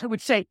I would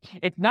say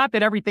it's not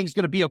that everything's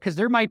going to be okay,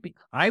 because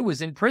I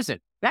was in prison.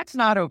 That's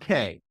not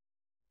okay.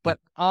 But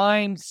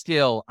I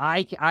still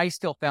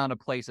found a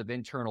place of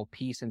internal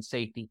peace and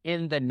safety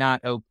in the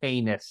not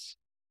okayness,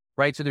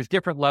 right? So there's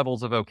different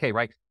levels of okay,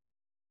 right?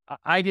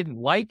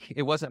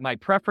 It wasn't my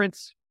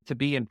preference to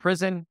be in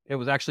prison. It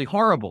was actually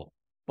horrible,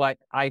 but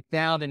I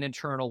found an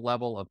internal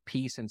level of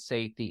peace and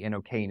safety and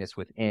okayness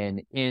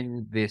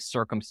in the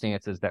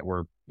circumstances that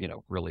were,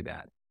 really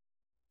bad.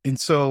 And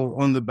so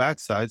on the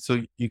backside,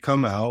 so you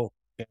come out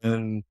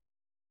and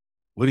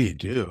what do you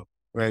do?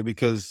 Right?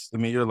 Because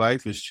your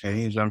life has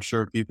changed. I'm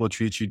sure people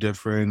treat you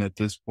different at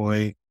this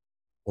point.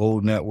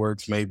 Old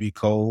networks may be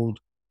cold.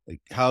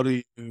 Like, how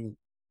do you,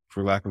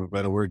 for lack of a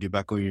better word, get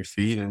back on your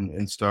feet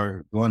and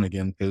start going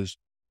again? Because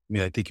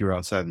I think you were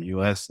outside the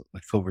US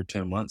like over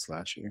 10 months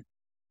last year.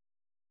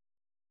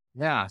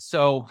 Yeah.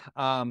 So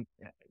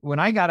when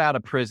I got out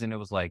of prison, it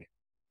was like,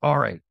 all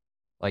right,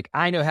 like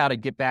I know how to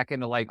get back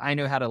into life. I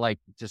know how to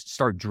just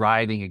start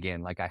driving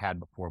again like I had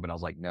before. But I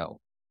was like, no,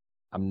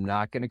 I'm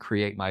not going to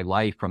create my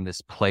life from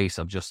this place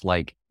of just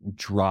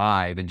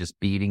drive and just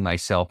beating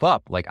myself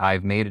up. Like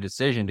I've made a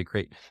decision to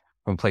create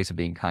from a place of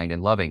being kind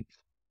and loving.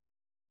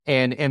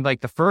 And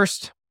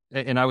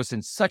I was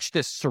in such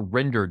this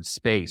surrendered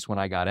space when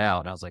I got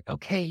out. And I was like,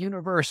 okay,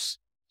 universe,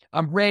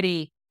 I'm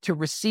ready to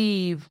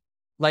receive.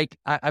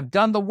 I've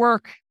done the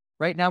work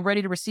right now. I'm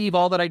ready to receive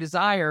all that I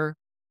desire.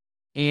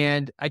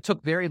 And I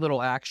took very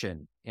little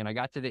action. And I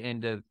got to the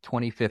end of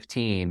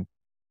 2015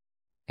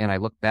 and I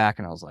looked back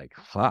and I was like,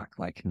 fuck,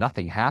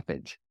 nothing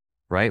happened.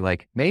 Right.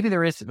 Maybe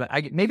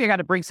maybe I got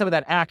to bring some of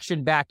that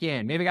action back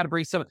in. Maybe I got to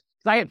bring because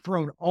I had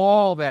thrown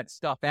all that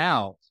stuff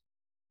out.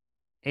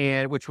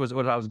 And which was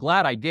what I was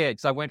glad I did.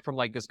 Because I went from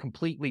this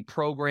completely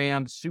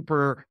programmed,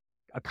 super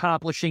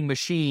accomplishing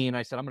machine.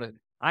 I said,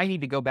 I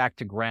need to go back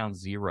to ground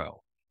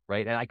zero.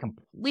 Right. And I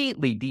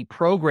completely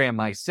deprogrammed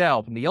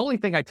myself. And the only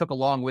thing I took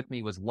along with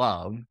me was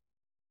love.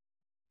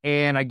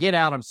 And I get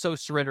out, I'm so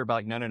surrendered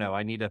about no,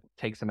 I need to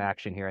take some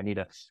action here. I need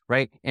to,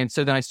 right. And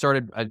so then I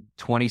started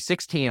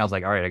 2016. I was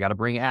like, all right, I got to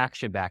bring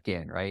action back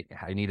in. Right.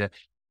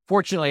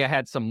 Fortunately, I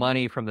had some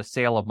money from the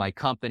sale of my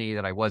company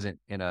that I wasn't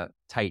in a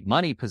tight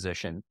money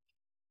position.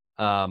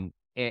 And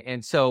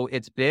so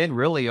it's been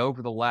really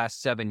over the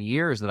last 7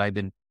 years that I've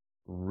been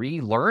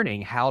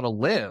relearning how to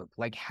live.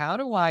 How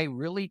do I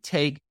really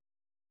take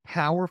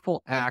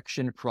powerful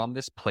action from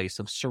this place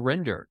of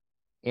surrender?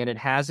 And it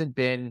hasn't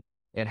been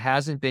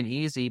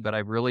easy, but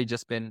I've really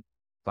just been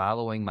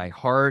following my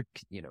heart,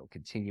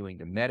 continuing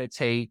to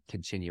meditate,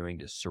 continuing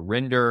to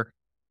surrender.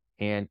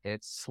 And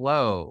it's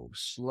slow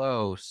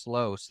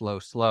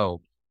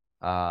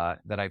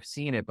that I've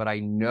seen it, but I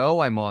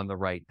know I'm on the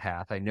right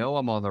path. I know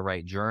I'm on the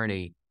right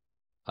journey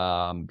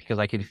because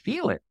I can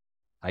feel it.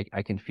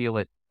 I can feel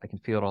it. I can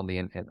feel it on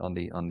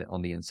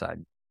the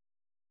inside.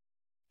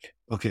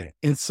 Okay.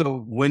 And so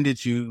when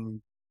did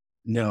you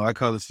know, I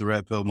call this the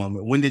red pill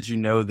moment. When did you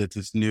know that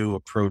this new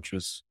approach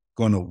was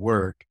going to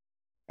work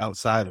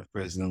outside of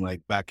prison,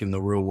 back in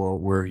the real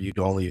world where you'd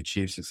only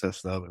achieve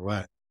success the other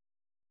way?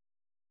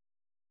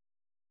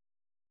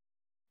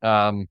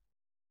 Well,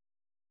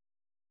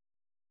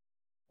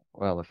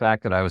 the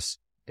fact that I was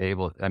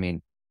able,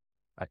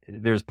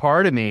 there's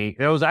part of me,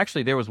 there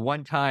was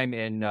one time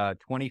in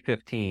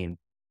 2015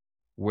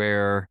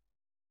 where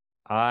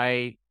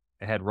I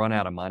had run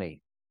out of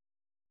money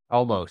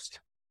almost.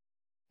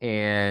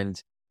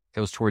 And it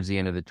was towards the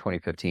end of the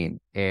 2015.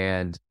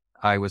 And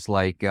I was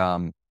like,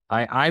 I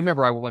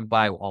remember I went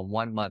by on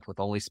 1 month with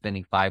only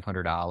spending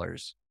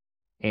 $500.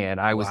 And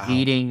I was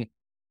eating,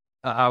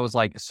 I was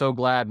so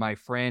glad my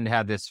friend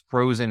had this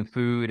frozen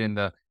food in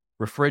the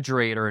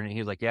refrigerator. And he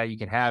was like, yeah, you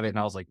can have it. And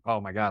I was like, oh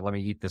my God, let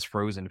me eat this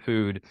frozen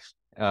food.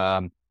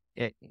 And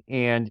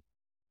then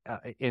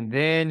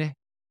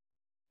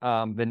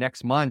the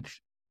next month,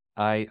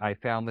 I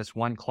found this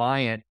one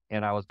client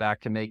and I was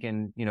back to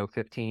making,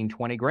 15,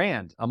 20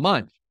 grand a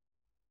month.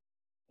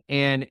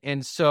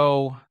 And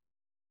so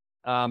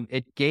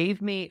it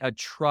gave me a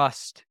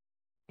trust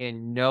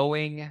in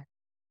knowing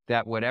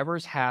that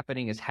whatever's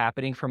happening is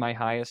happening for my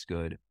highest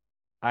good.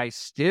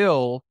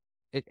 Action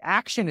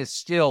is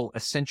still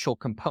essential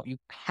component. You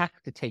have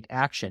to take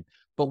action.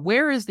 But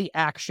where is the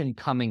action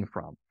coming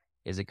from?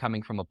 Is it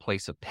coming from a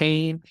place of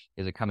pain?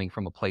 Is it coming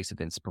from a place of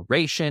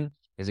inspiration?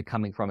 Is it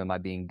coming from, am I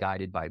being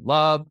guided by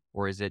love?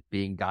 Or is it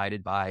being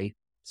guided by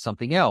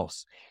something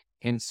else?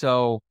 And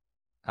so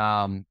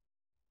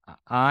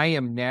I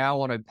am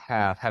now on a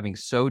path, having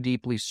so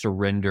deeply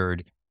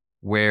surrendered,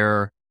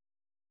 where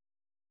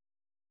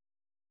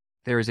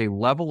there is a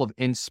level of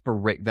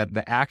inspiration, that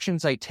the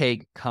actions I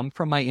take come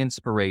from my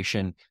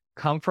inspiration,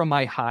 come from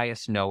my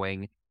highest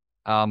knowing.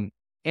 And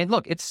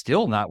look, it's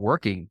still not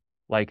working.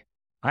 Like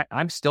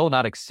I'm still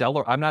not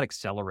I'm not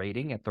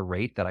accelerating at the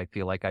rate that I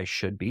feel like I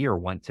should be or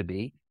want to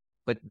be.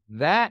 But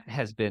that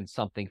has been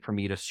something for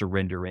me to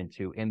surrender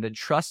into, and the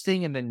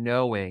trusting and the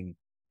knowing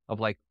of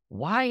like,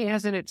 why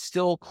hasn't it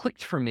still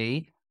clicked for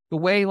me the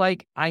way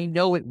like I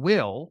know it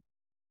will?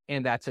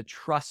 And that's a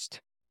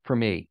trust for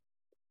me.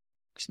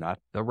 It's not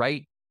the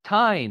right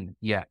time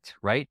yet,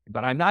 right?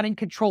 But I'm not in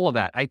control of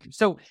that.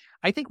 So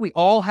I think we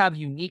all have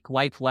unique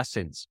life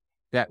lessons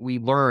that we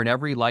learn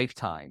every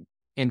lifetime.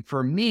 And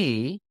for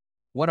me,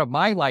 one of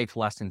my life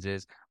lessons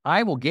is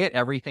I will get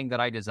everything that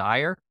I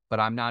desire, but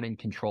I'm not in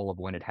control of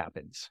when it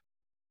happens.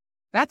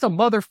 That's a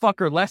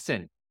motherfucker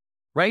lesson,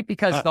 right?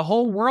 Because the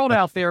whole world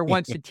out there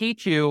wants to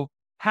teach you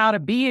how to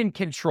be in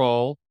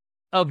control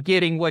of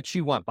getting what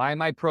you want. Buy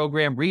my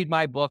program, read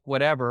my book,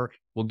 whatever,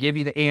 will give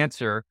you the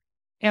answer.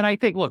 And I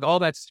think, look, all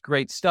that's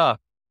great stuff.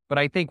 But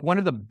I think one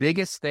of the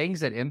biggest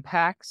things that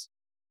impacts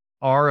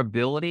our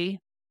ability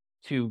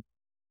to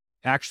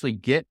actually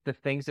get the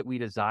things that we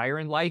desire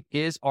in life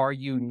is our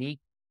unique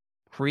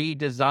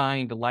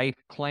pre-designed life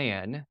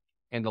plan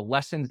and the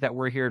lessons that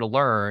we're here to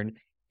learn.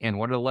 And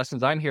one of the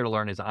lessons I'm here to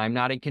learn is I'm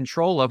not in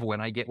control of when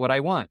I get what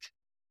I want.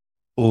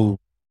 Oh,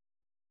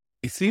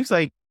 it seems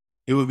like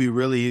it would be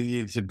really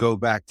easy to go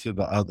back to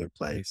the other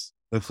place,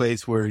 the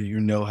place where you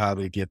know how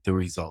to get the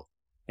result.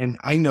 And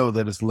I know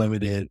that it's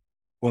limited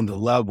on the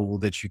level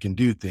that you can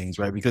do things,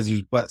 right? Because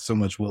there's but so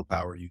much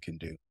willpower you can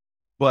do.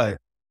 But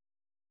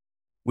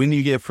when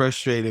you get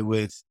frustrated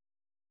with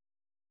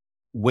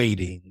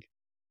waiting,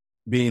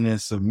 being in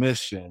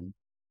submission,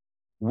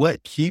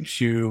 what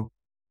keeps you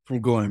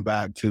from going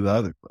back to the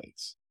other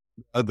place,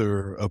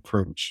 other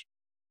approach?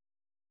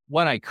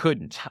 When I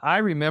couldn't. I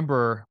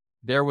remember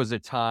there was a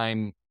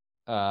time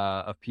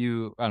 5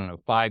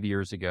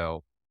 years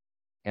ago,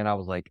 and I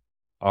was like,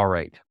 all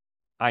right,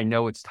 I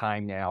know it's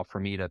time now for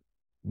me to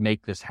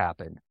make this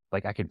happen.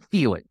 Like I can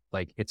feel it,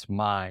 like it's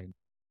mine.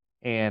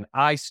 And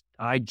I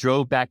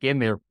drove back in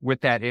there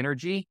with that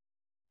energy,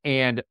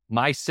 and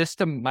my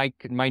system,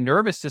 my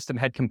nervous system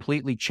had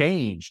completely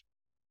changed.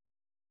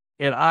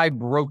 And I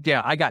broke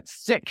down. I got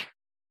sick.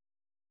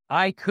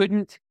 I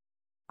couldn't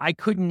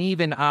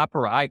even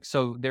operate.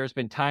 So there's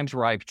been times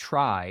where I've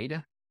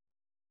tried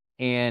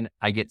and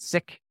I get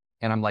sick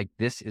and I'm like,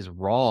 this is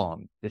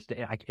wrong.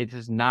 It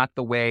is not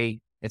the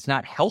way, it's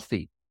not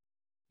healthy.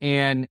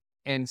 And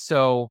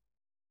so,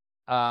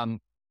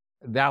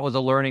 that was a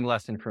learning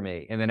lesson for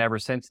me. And then ever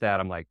since that,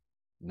 I'm like,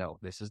 no,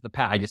 this is the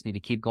path. I just need to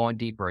keep going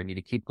deeper. I need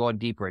to keep going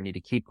deeper. I need to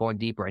keep going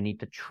deeper. I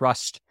need to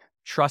trust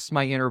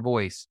my inner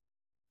voice,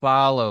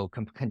 follow,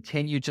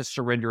 continue to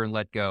surrender and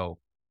let go.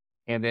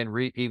 And then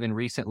even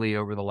recently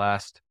over the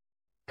last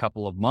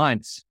couple of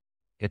months,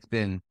 it's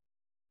been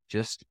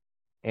just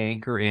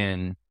anchor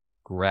in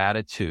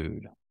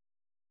gratitude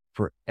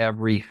for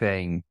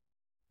everything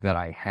that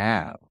I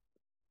have.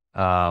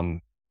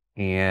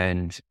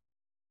 And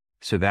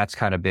so that's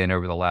kind of been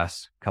over the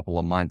last couple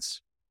of months,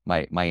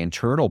 my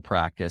internal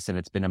practice. And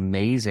it's been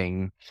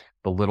amazing,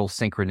 the little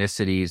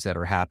synchronicities that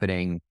are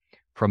happening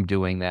from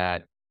doing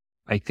that.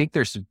 I think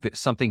there's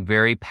something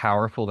very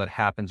powerful that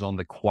happens on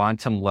the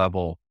quantum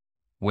level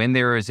when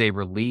there is a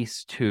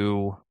release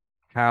to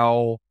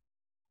how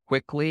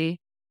quickly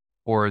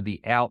or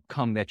the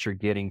outcome that you're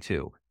getting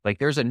to. Like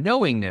there's a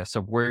knowingness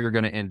of where you're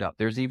going to end up.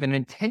 There's even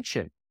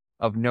intention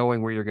of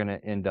knowing where you're going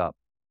to end up.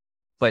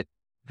 But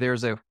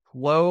there's a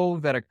flow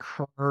that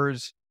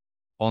occurs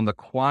on the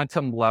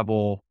quantum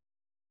level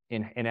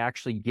in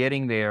actually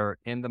getting there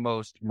in the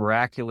most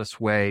miraculous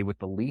way with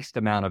the least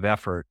amount of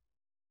effort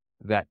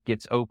that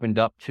gets opened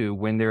up to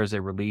when there's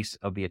a release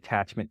of the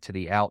attachment to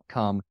the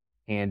outcome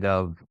and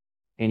of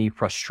any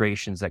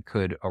frustrations that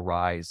could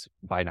arise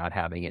by not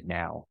having it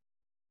now.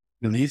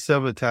 Release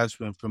of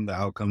attachment from the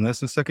outcome. That's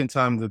the second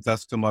time that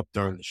that's come up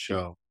during the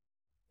show.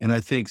 And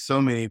I think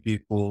so many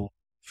people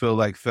feel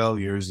like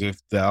failures if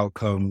the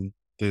outcome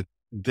that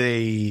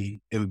they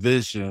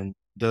envision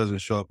doesn't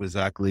show up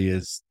exactly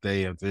as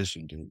they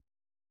envisioned it.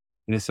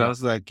 And it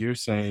sounds like you're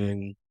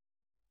saying,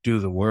 do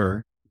the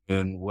work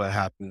and what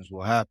happens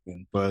will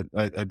happen. But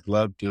I'd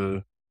love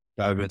to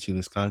dive into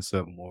this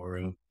concept more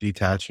of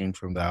detaching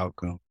from the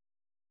outcome.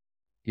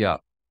 Yeah.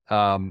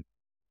 And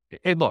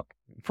look,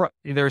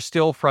 there's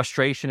still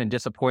frustration and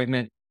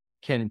disappointment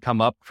can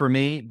come up for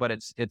me, but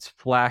it's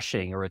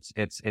flashing, or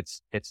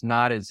it's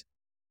not as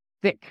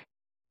thick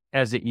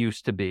as it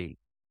used to be.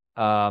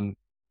 And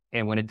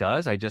when it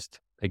does, I just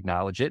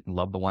acknowledge it and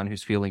love the one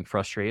who's feeling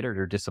frustrated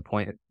or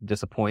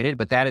disappointed.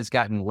 But that has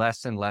gotten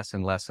less and less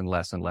and less and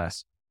less and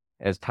less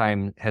as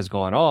time has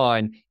gone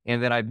on.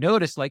 And then I've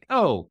noticed, like,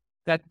 oh,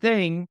 that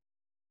thing,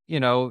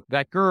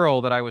 that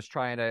girl that I was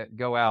trying to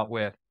go out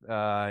with,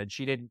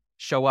 she didn't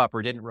show up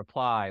or didn't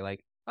reply.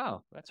 Like,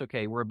 oh, that's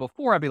okay. Where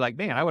before I'd be like,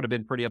 man, I would have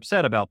been pretty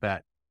upset about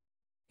that.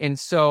 And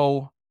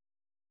so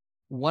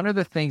one of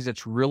the things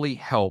that's really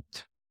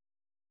helped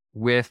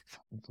with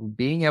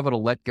being able to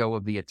let go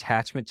of the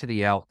attachment to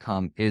the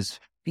outcome is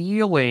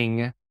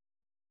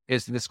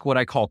this what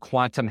I call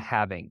quantum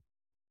having.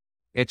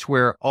 It's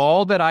where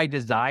all that I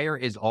desire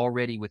is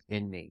already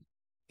within me,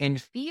 and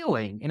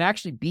feeling and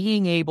actually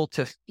being able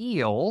to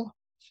feel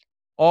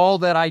all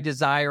that I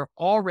desire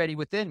already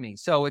within me.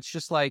 So it's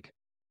just like,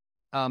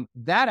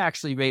 that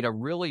actually made a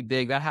really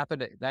big,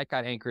 that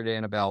got anchored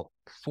in about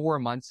 4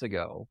 months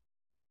ago,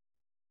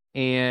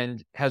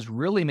 and has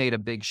really made a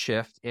big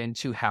shift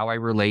into how I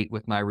relate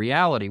with my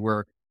reality,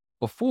 where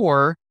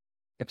before,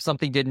 if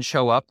something didn't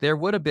show up, there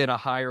would have been a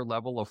higher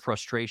level of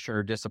frustration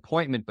or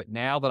disappointment. But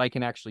now that I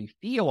can actually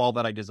feel all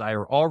that I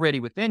desire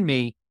already within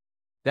me,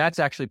 that's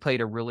actually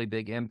played a really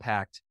big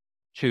impact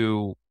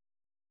to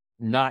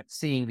not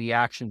seeing the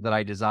actions that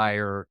I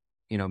desire,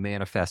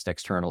 manifest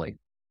externally.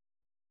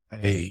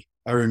 I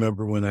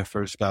remember when I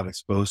first got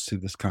exposed to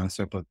this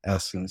concept of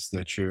essence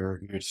that you're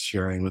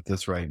sharing with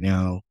us right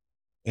now.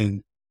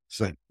 And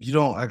it's like, you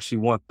don't actually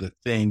want the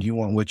thing, you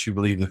want what you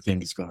believe the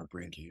thing is going to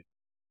bring you.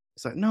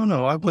 It's like, no,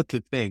 I want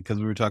the thing, because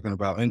we were talking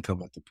about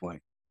income at the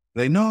point.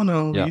 Like, no,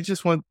 Yeah. you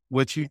just want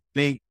what you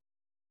think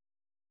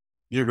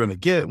you're going to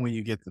get when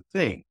you get the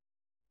thing.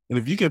 And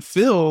if you can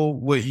feel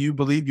what you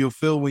believe you'll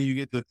feel when you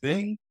get the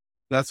thing,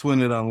 that's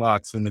when it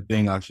unlocks and the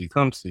thing actually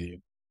comes to you.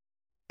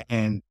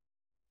 And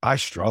I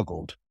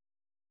struggled.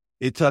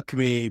 It took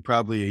me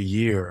probably a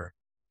year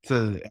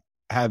to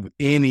have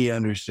any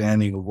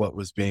understanding of what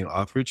was being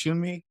offered to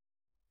me.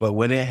 But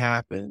when it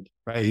happened,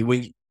 right,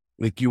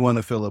 you want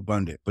to feel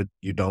abundant, but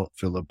you don't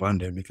feel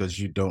abundant because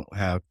you don't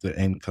have the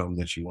income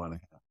that you want to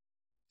have.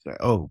 It's like,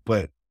 oh,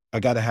 but I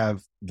got to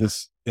have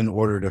this in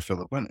order to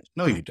feel abundant.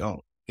 No, you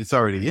don't. It's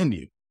already in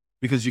you,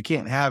 because you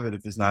can't have it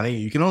if it's not in you.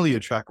 You can only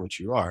attract what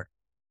you are.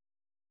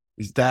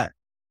 Is that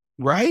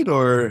right?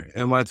 Or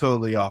am I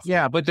totally off?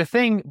 Yeah. But the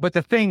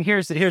thing,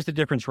 here's the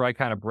difference where I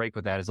kind of break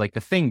with that, is like,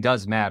 the thing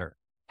does matter.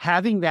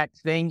 Having that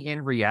thing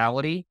in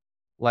reality,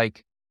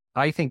 like,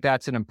 I think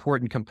that's an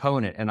important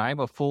component. And I'm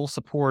a full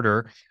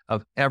supporter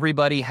of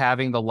everybody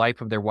having the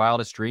life of their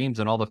wildest dreams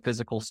and all the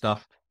physical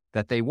stuff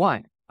that they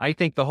want. I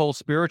think the whole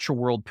spiritual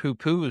world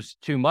poo-poos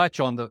too much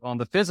on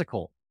the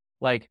physical.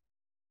 Like,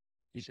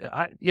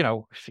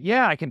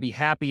 I can be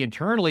happy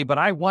internally, but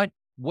I want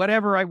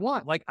whatever I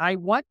want. Like, I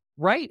want,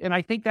 right? And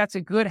I think that's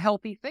a good,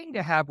 healthy thing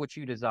to have what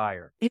you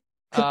desire.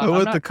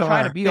 I'm not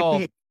trying to be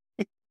all,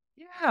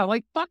 yeah,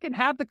 like, fucking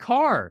have the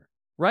car,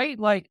 right?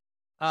 Like,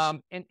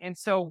 and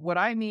so what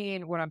I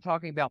mean when I'm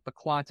talking about the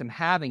quantum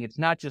having, it's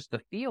not just the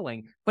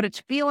feeling, but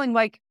it's feeling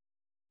like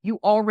you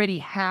already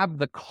have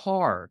the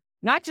car,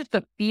 not just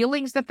the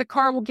feelings that the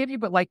car will give you,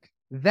 but like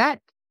that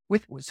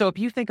so if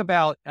you think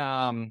about,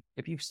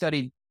 if you've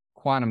studied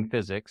quantum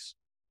physics,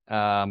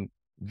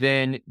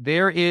 then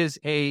there is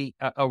a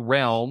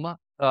realm,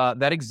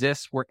 that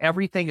exists where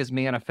everything is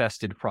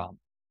manifested from,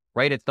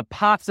 right? It's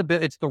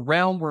the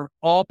realm where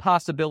all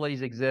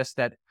possibilities exist,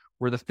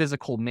 where the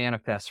physical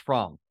manifests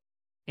from.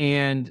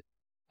 And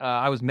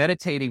I was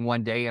meditating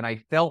one day, and I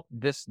felt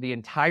the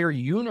entire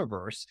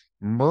universe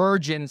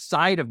merge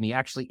inside of me,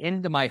 actually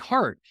into my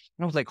heart.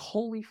 And I was like,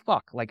 holy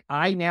fuck, like,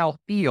 I now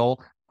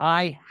feel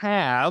I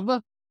have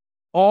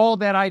all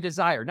that I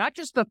desire, not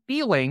just the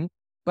feeling,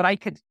 but I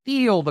could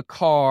feel the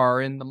car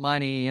and the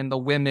money and the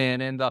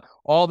women and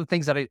all the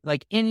things that I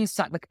like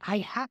inside. Like, I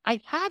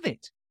have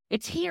it.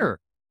 It's here.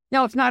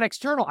 Now, it's not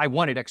external. I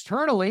want it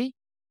externally,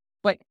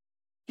 but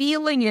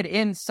feeling it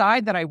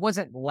inside, that I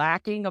wasn't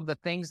lacking of the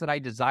things that I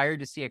desired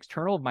to see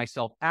external of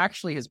myself,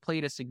 actually has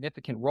played a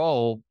significant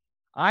role,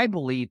 I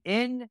believe,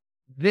 in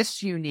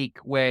this unique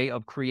way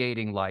of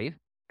creating life.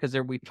 Because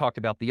we've talked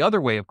about the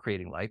other way of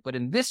creating life, but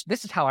in this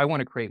is how I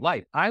want to create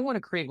life. I want to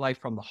create life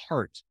from the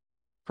heart,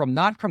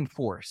 not from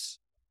force,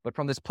 but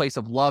from this place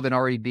of love and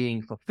already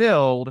being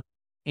fulfilled,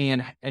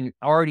 and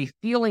already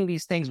feeling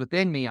these things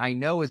within me. I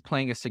know is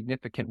playing a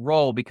significant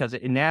role, because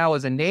it now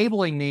is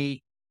enabling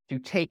me to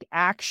take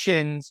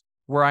actions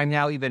where I'm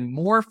now even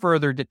more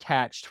further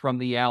detached from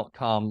the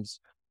outcomes,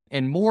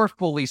 and more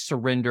fully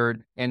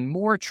surrendered and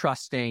more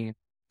trusting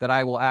that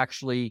I will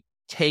actually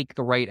take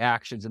the right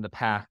actions in the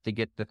path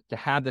to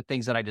have the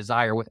things that I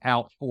desire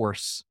without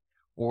force,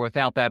 or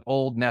without that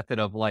old method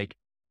of, like,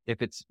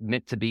 if it's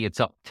meant to be, it's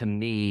up to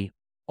me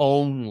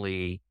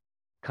only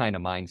kind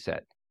of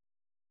mindset.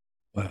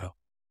 Wow.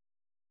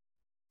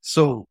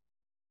 So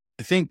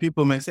I think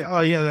people may say, oh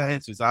yeah, that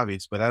answer is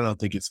obvious, but I don't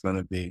think it's going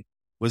to be.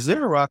 Was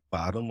there a rock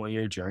bottom on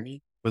your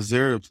journey? Was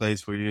there a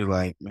place where you're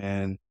like,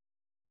 man,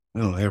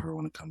 We don't ever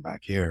want to come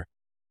back here.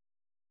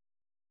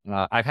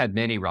 I've had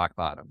many rock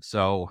bottoms.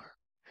 So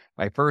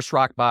my first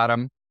rock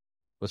bottom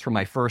was from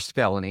my first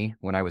felony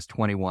when I was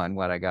 21,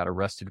 when I got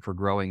arrested for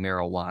growing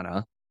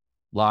marijuana,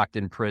 locked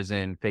in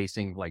prison,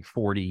 facing like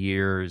 40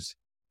 years.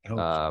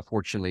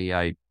 Fortunately,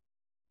 I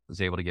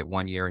was able to get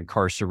 1 year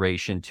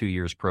incarceration, 2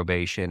 years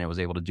probation, and was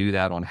able to do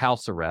that on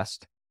house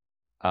arrest.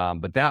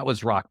 But that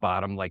was rock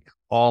bottom, like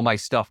all my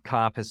stuff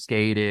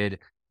confiscated,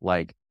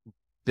 like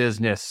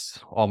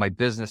all my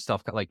business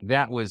stuff. Like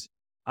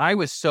I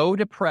was so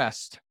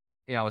depressed.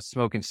 I was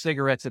smoking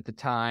cigarettes at the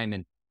time.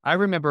 And I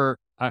remember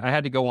I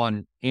had to go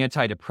on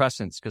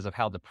antidepressants because of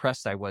how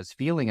depressed I was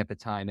feeling at the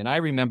time. And I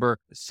remember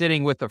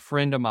sitting with a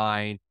friend of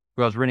mine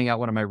who I was renting out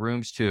one of my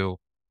rooms to,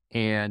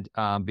 and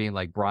being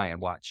like, Brian,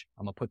 watch,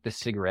 I'm going to put this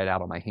cigarette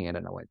out on my hand.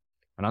 And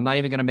I'm not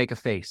even going to make a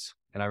face.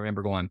 And I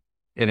remember going,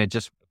 and it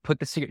just put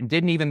the cigarette,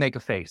 didn't even make a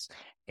face.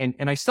 And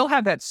I still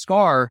have that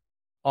scar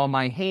on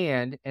my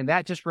hand. And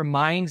that just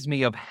reminds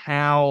me of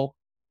how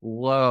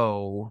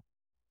low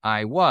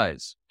I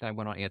was. I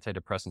went on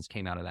antidepressants,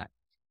 came out of that.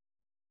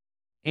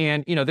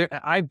 And,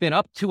 I've been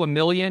up to 1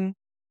 million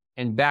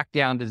and back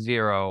down to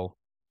 0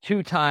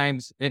 2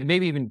 times, and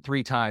maybe even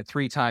 3 times,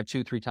 3 times,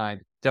 2, 3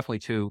 times, definitely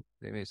 2,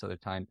 maybe this other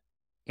time.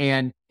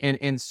 And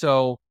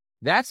so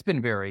that's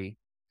been very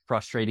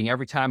frustrating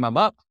every time I'm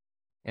up.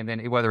 And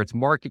then whether it's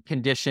market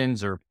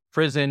conditions or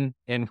prison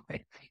in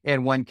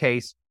one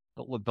case,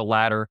 the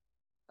latter.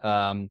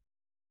 And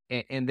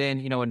then,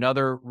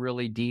 another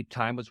really deep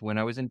time was when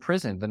I was in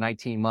prison, the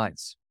 19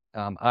 months.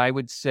 I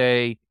would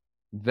say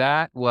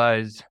that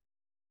was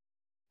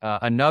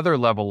another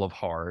level of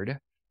hard,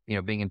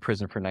 being in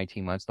prison for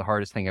 19 months, the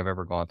hardest thing I've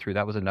ever gone through.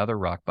 That was another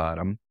rock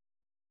bottom.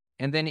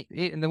 And then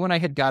when I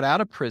had got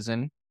out of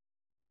prison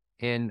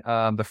in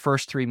the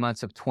first 3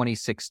 months of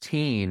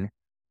 2016,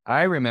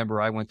 I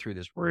remember I went through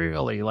this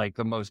really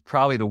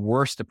probably the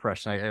worst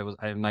depression.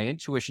 My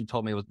intuition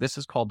told me this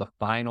is called the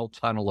final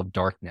tunnel of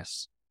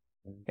darkness.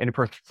 And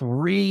for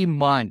 3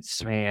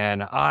 months,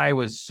 man, I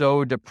was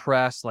so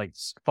depressed,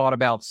 thought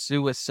about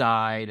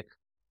suicide.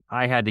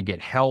 I had to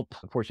get help.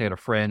 Unfortunately, I had a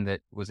friend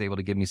that was able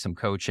to give me some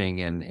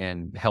coaching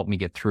and help me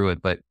get through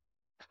it. But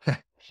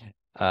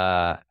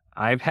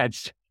I've had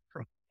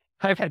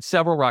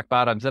several rock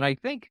bottoms. And I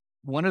think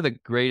one of the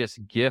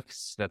greatest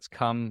gifts that's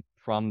come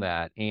from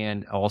that,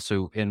 and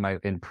also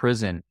in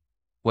prison,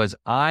 was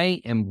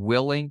I am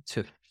willing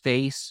to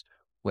face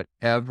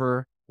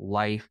whatever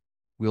life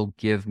will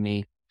give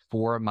me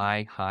for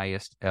my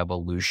highest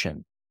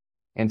evolution.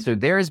 And so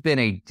there has been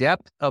a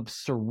depth of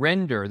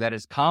surrender that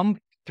has come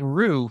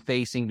through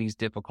facing these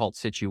difficult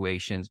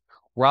situations,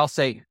 where I'll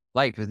say,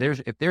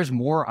 if there's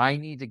more I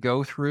need to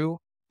go through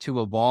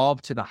to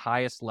evolve to the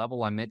highest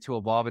level I'm meant to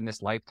evolve in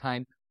this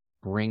lifetime,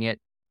 bring it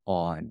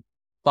on.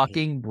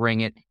 Fucking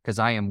bring it, because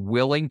I am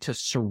willing to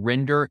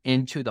surrender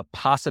into the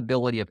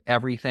possibility of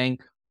everything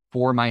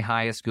for my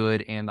highest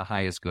good and the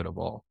highest good of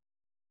all.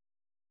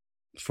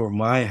 For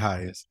my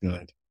highest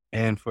good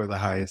and for the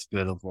highest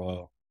good of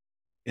all.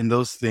 And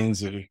those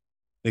things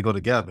they go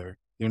together.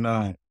 They're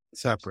not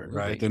separate,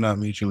 Absolutely. Right? They're not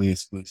mutually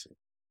exclusive.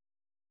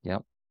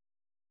 Yep.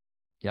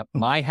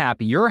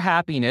 Your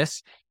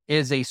happiness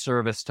is a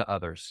service to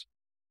others.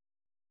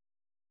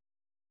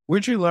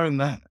 Where'd you learn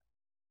that?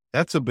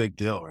 That's a big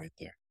deal right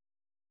there.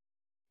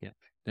 Yeah.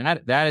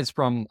 That is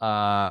from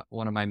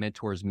one of my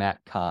mentors, Matt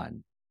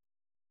Kahn.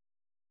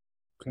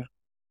 Okay.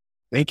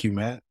 Thank you,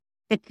 Matt.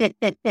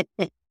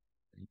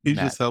 You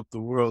just helped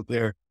the world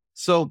there.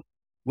 So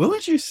what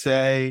would you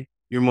say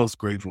you're most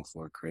grateful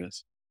for,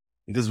 Chris?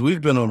 Because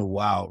we've been on a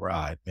wild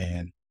ride,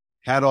 man.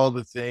 Had all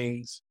the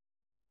things,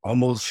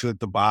 almost hit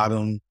the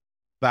bottom,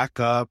 back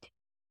up,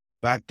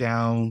 back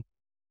down,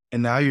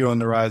 and now you're on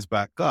the rise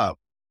back up.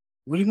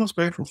 What are you most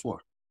grateful for?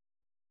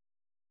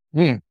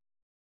 It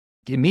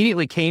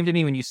immediately came to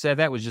me when you said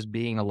that was just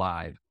being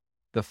alive.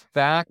 The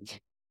fact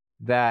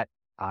that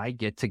I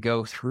get to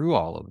go through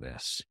all of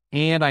this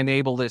and I'm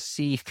able to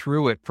see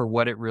through it for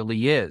what it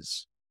really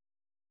is.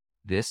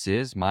 This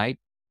is my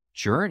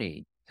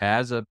journey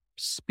as a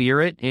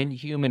spirit in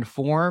human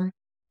form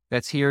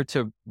that's here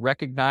to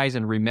recognize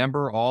and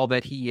remember all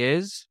that he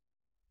is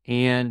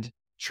and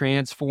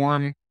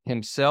transform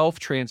himself,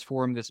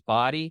 transform this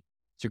body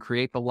to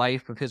create the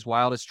life of his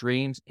wildest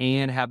dreams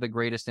and have the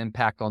greatest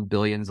impact on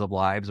billions of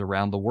lives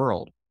around the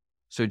world.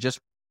 So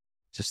just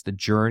the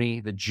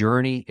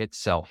journey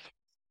itself.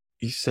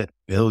 You said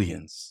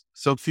billions.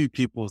 So few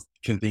people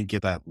can think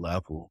at that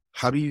level.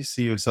 How do you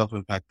see yourself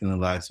impacting the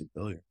lives of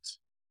billions?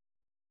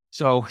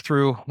 So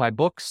through my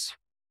books,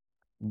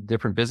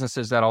 different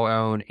businesses that I'll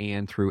own,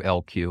 and through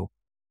LQ.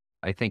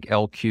 I think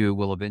LQ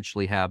will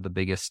eventually have the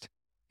biggest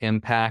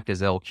impact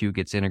as LQ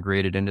gets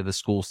integrated into the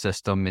school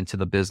system, into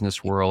the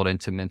business world,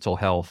 into mental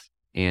health,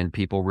 and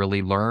people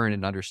really learn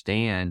and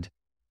understand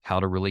how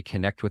to really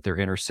connect with their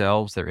inner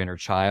selves, their inner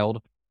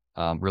child,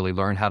 really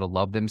learn how to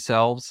love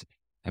themselves.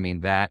 I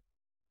mean,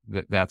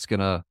 that's going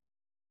to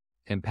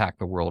impact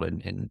the world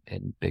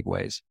in big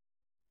ways.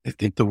 I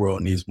think the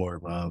world needs more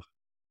love.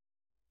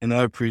 And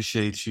I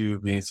appreciate you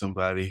being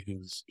somebody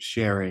who's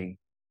sharing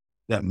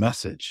that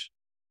message.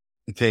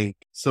 I think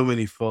so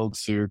many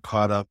folks are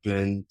caught up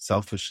in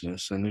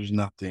selfishness, and there's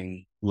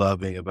nothing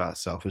loving about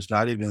selfish,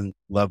 not even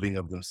loving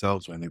of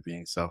themselves when they're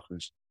being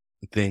selfish.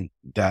 I think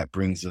that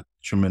brings a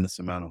tremendous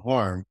amount of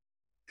harm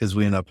because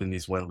we end up in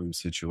these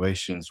win-lose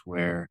situations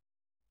where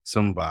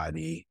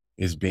somebody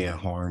is being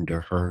harmed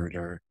or hurt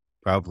or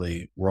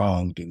probably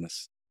wronged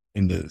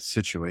in the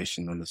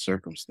situation and the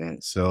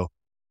circumstance. So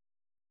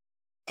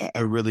I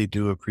really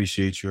do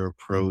appreciate your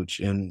approach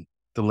and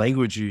the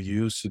language you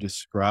use to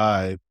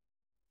describe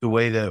the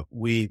way that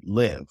we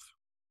live.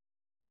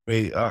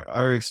 Right?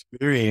 Our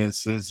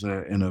experiences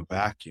are in a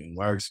vacuum.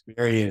 Our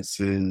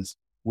experiences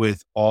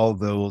with all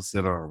those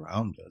that are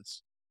around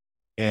us.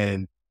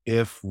 And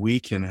if we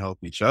can help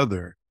each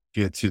other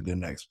get to the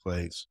next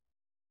place,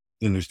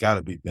 then there's got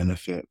to be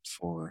benefit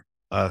for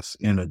us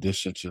in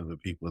addition to the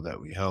people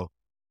that we help.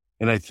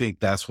 And I think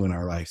that's when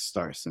our life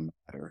starts to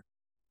matter.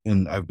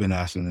 And I've been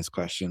asking this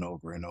question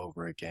over and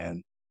over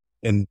again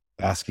and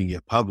asking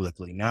it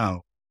publicly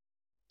now.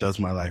 Does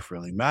my life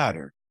really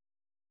matter?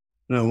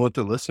 And I want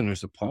the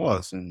listeners to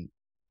pause and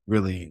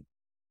really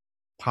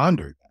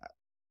ponder that.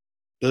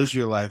 Does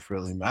your life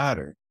really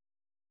matter?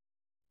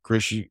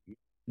 Chris, you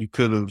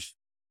could have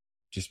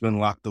just been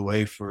locked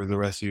away for the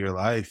rest of your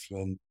life.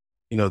 And,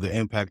 the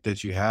impact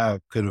that you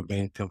have could have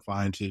been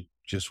confined to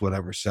just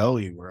whatever cell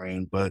you were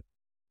in, but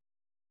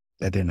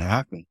that didn't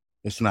happen.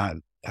 It's not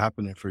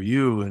happening for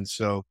you. And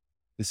so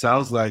it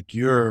sounds like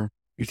you're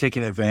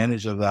taking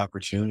advantage of the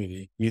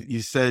opportunity.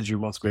 You said you're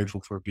most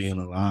grateful for being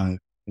alive.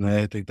 And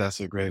I think that's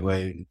a great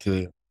way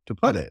to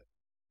put it,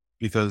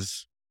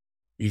 because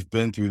you've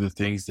been through the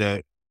things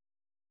that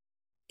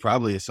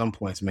probably at some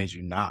points made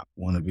you not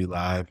want to be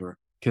alive or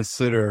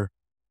consider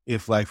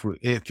if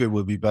it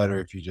would be better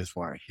if you just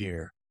weren't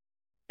here.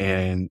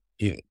 And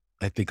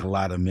I think a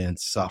lot of men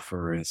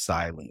suffer in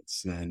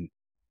silence, and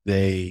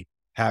they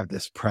have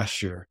this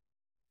pressure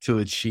to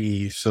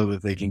achieve so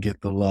that they can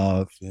get the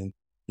love. And,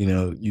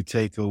 you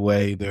take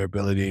away their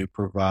ability to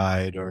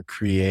provide or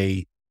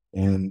create,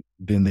 and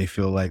then they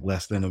feel like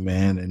less than a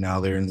man. And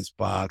now they're in this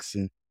box.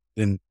 And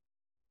then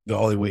the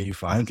only way you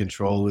find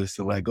control is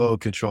to let go of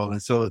control.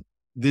 And so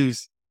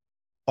there's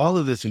all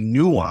of this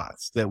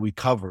nuance that we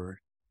covered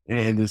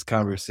in this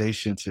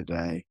conversation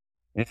today.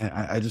 And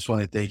I just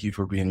want to thank you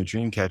for being a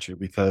dream catcher,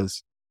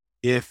 because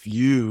if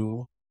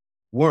you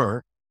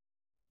were,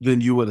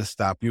 then you would have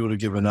stopped, you would have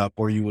given up,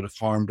 or you would have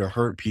harmed or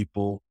hurt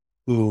people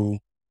who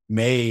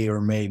may or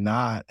may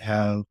not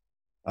have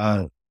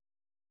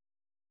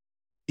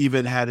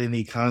even had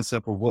any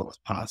concept of what was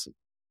possible.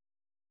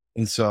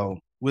 And so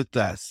with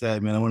that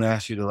said, man, I want to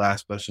ask you the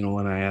last question. I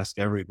want to ask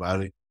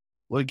everybody,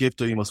 what gift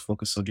are you most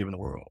focused on giving the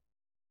world?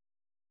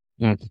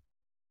 I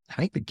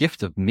think the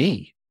gift of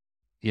me.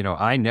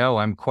 I know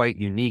I'm quite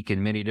unique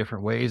in many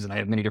different ways, and I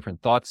have many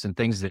different thoughts and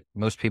things that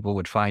most people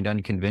would find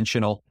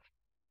unconventional.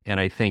 And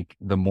I think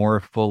the more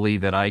fully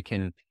that I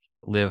can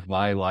live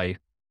my life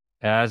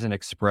as an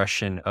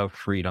expression of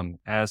freedom,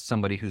 as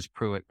somebody who's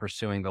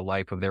pursuing the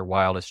life of their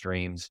wildest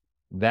dreams,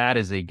 that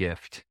is a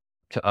gift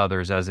to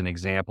others as an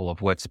example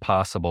of what's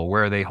possible.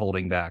 Where are they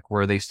holding back?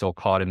 Where are they still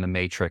caught in the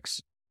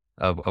matrix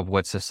of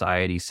what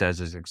society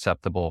says is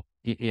acceptable?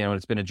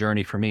 It's been a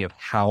journey for me of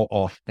how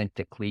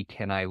authentically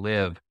can I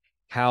live?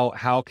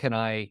 How can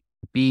I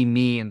be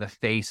me in the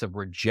face of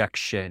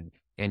rejection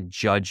and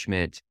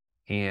judgment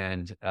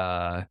and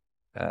all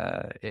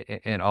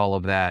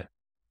of that?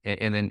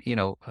 And then,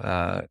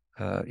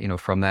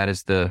 from that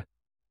is the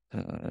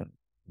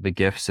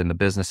gifts and the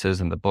businesses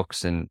and the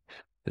books and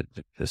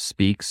the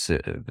speaks,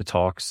 the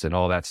talks and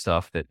all that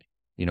stuff that,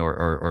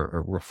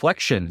 are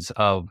reflections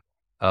of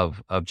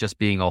just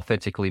being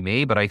authentically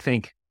me. But I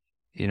think,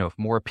 if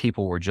more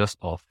people were just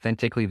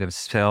authentically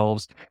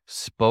themselves,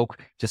 spoke,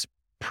 just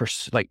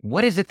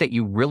what is it that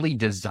you really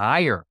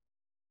desire?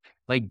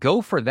 Like,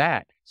 go for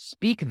that.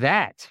 Speak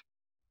that,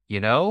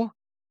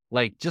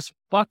 just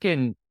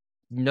fucking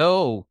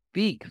know,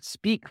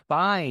 speak,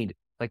 find.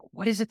 Like,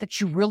 what is it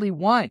that you really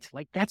want?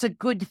 Like, that's a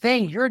good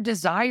thing. Your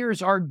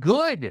desires are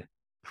good.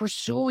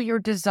 Pursue your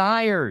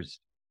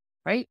desires,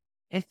 right?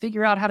 And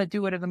figure out how to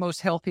do it in the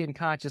most healthy and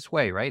conscious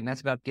way, right? And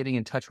that's about getting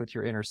in touch with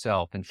your inner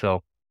self. And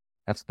so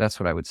that's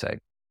what I would say.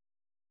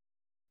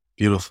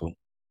 Beautiful.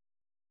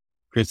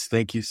 Chris,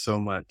 thank you so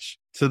much.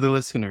 To the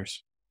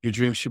listeners, your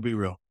dreams should be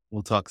real.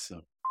 We'll talk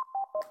soon.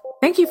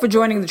 Thank you for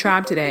joining the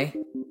tribe today.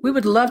 We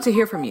would love to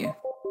hear from you.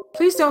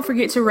 Please don't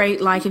forget to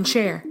rate, like, and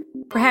share.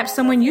 Perhaps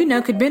someone you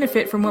know could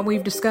benefit from what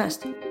we've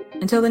discussed.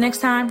 Until the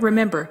next time,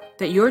 remember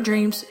that your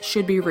dreams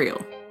should be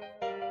real.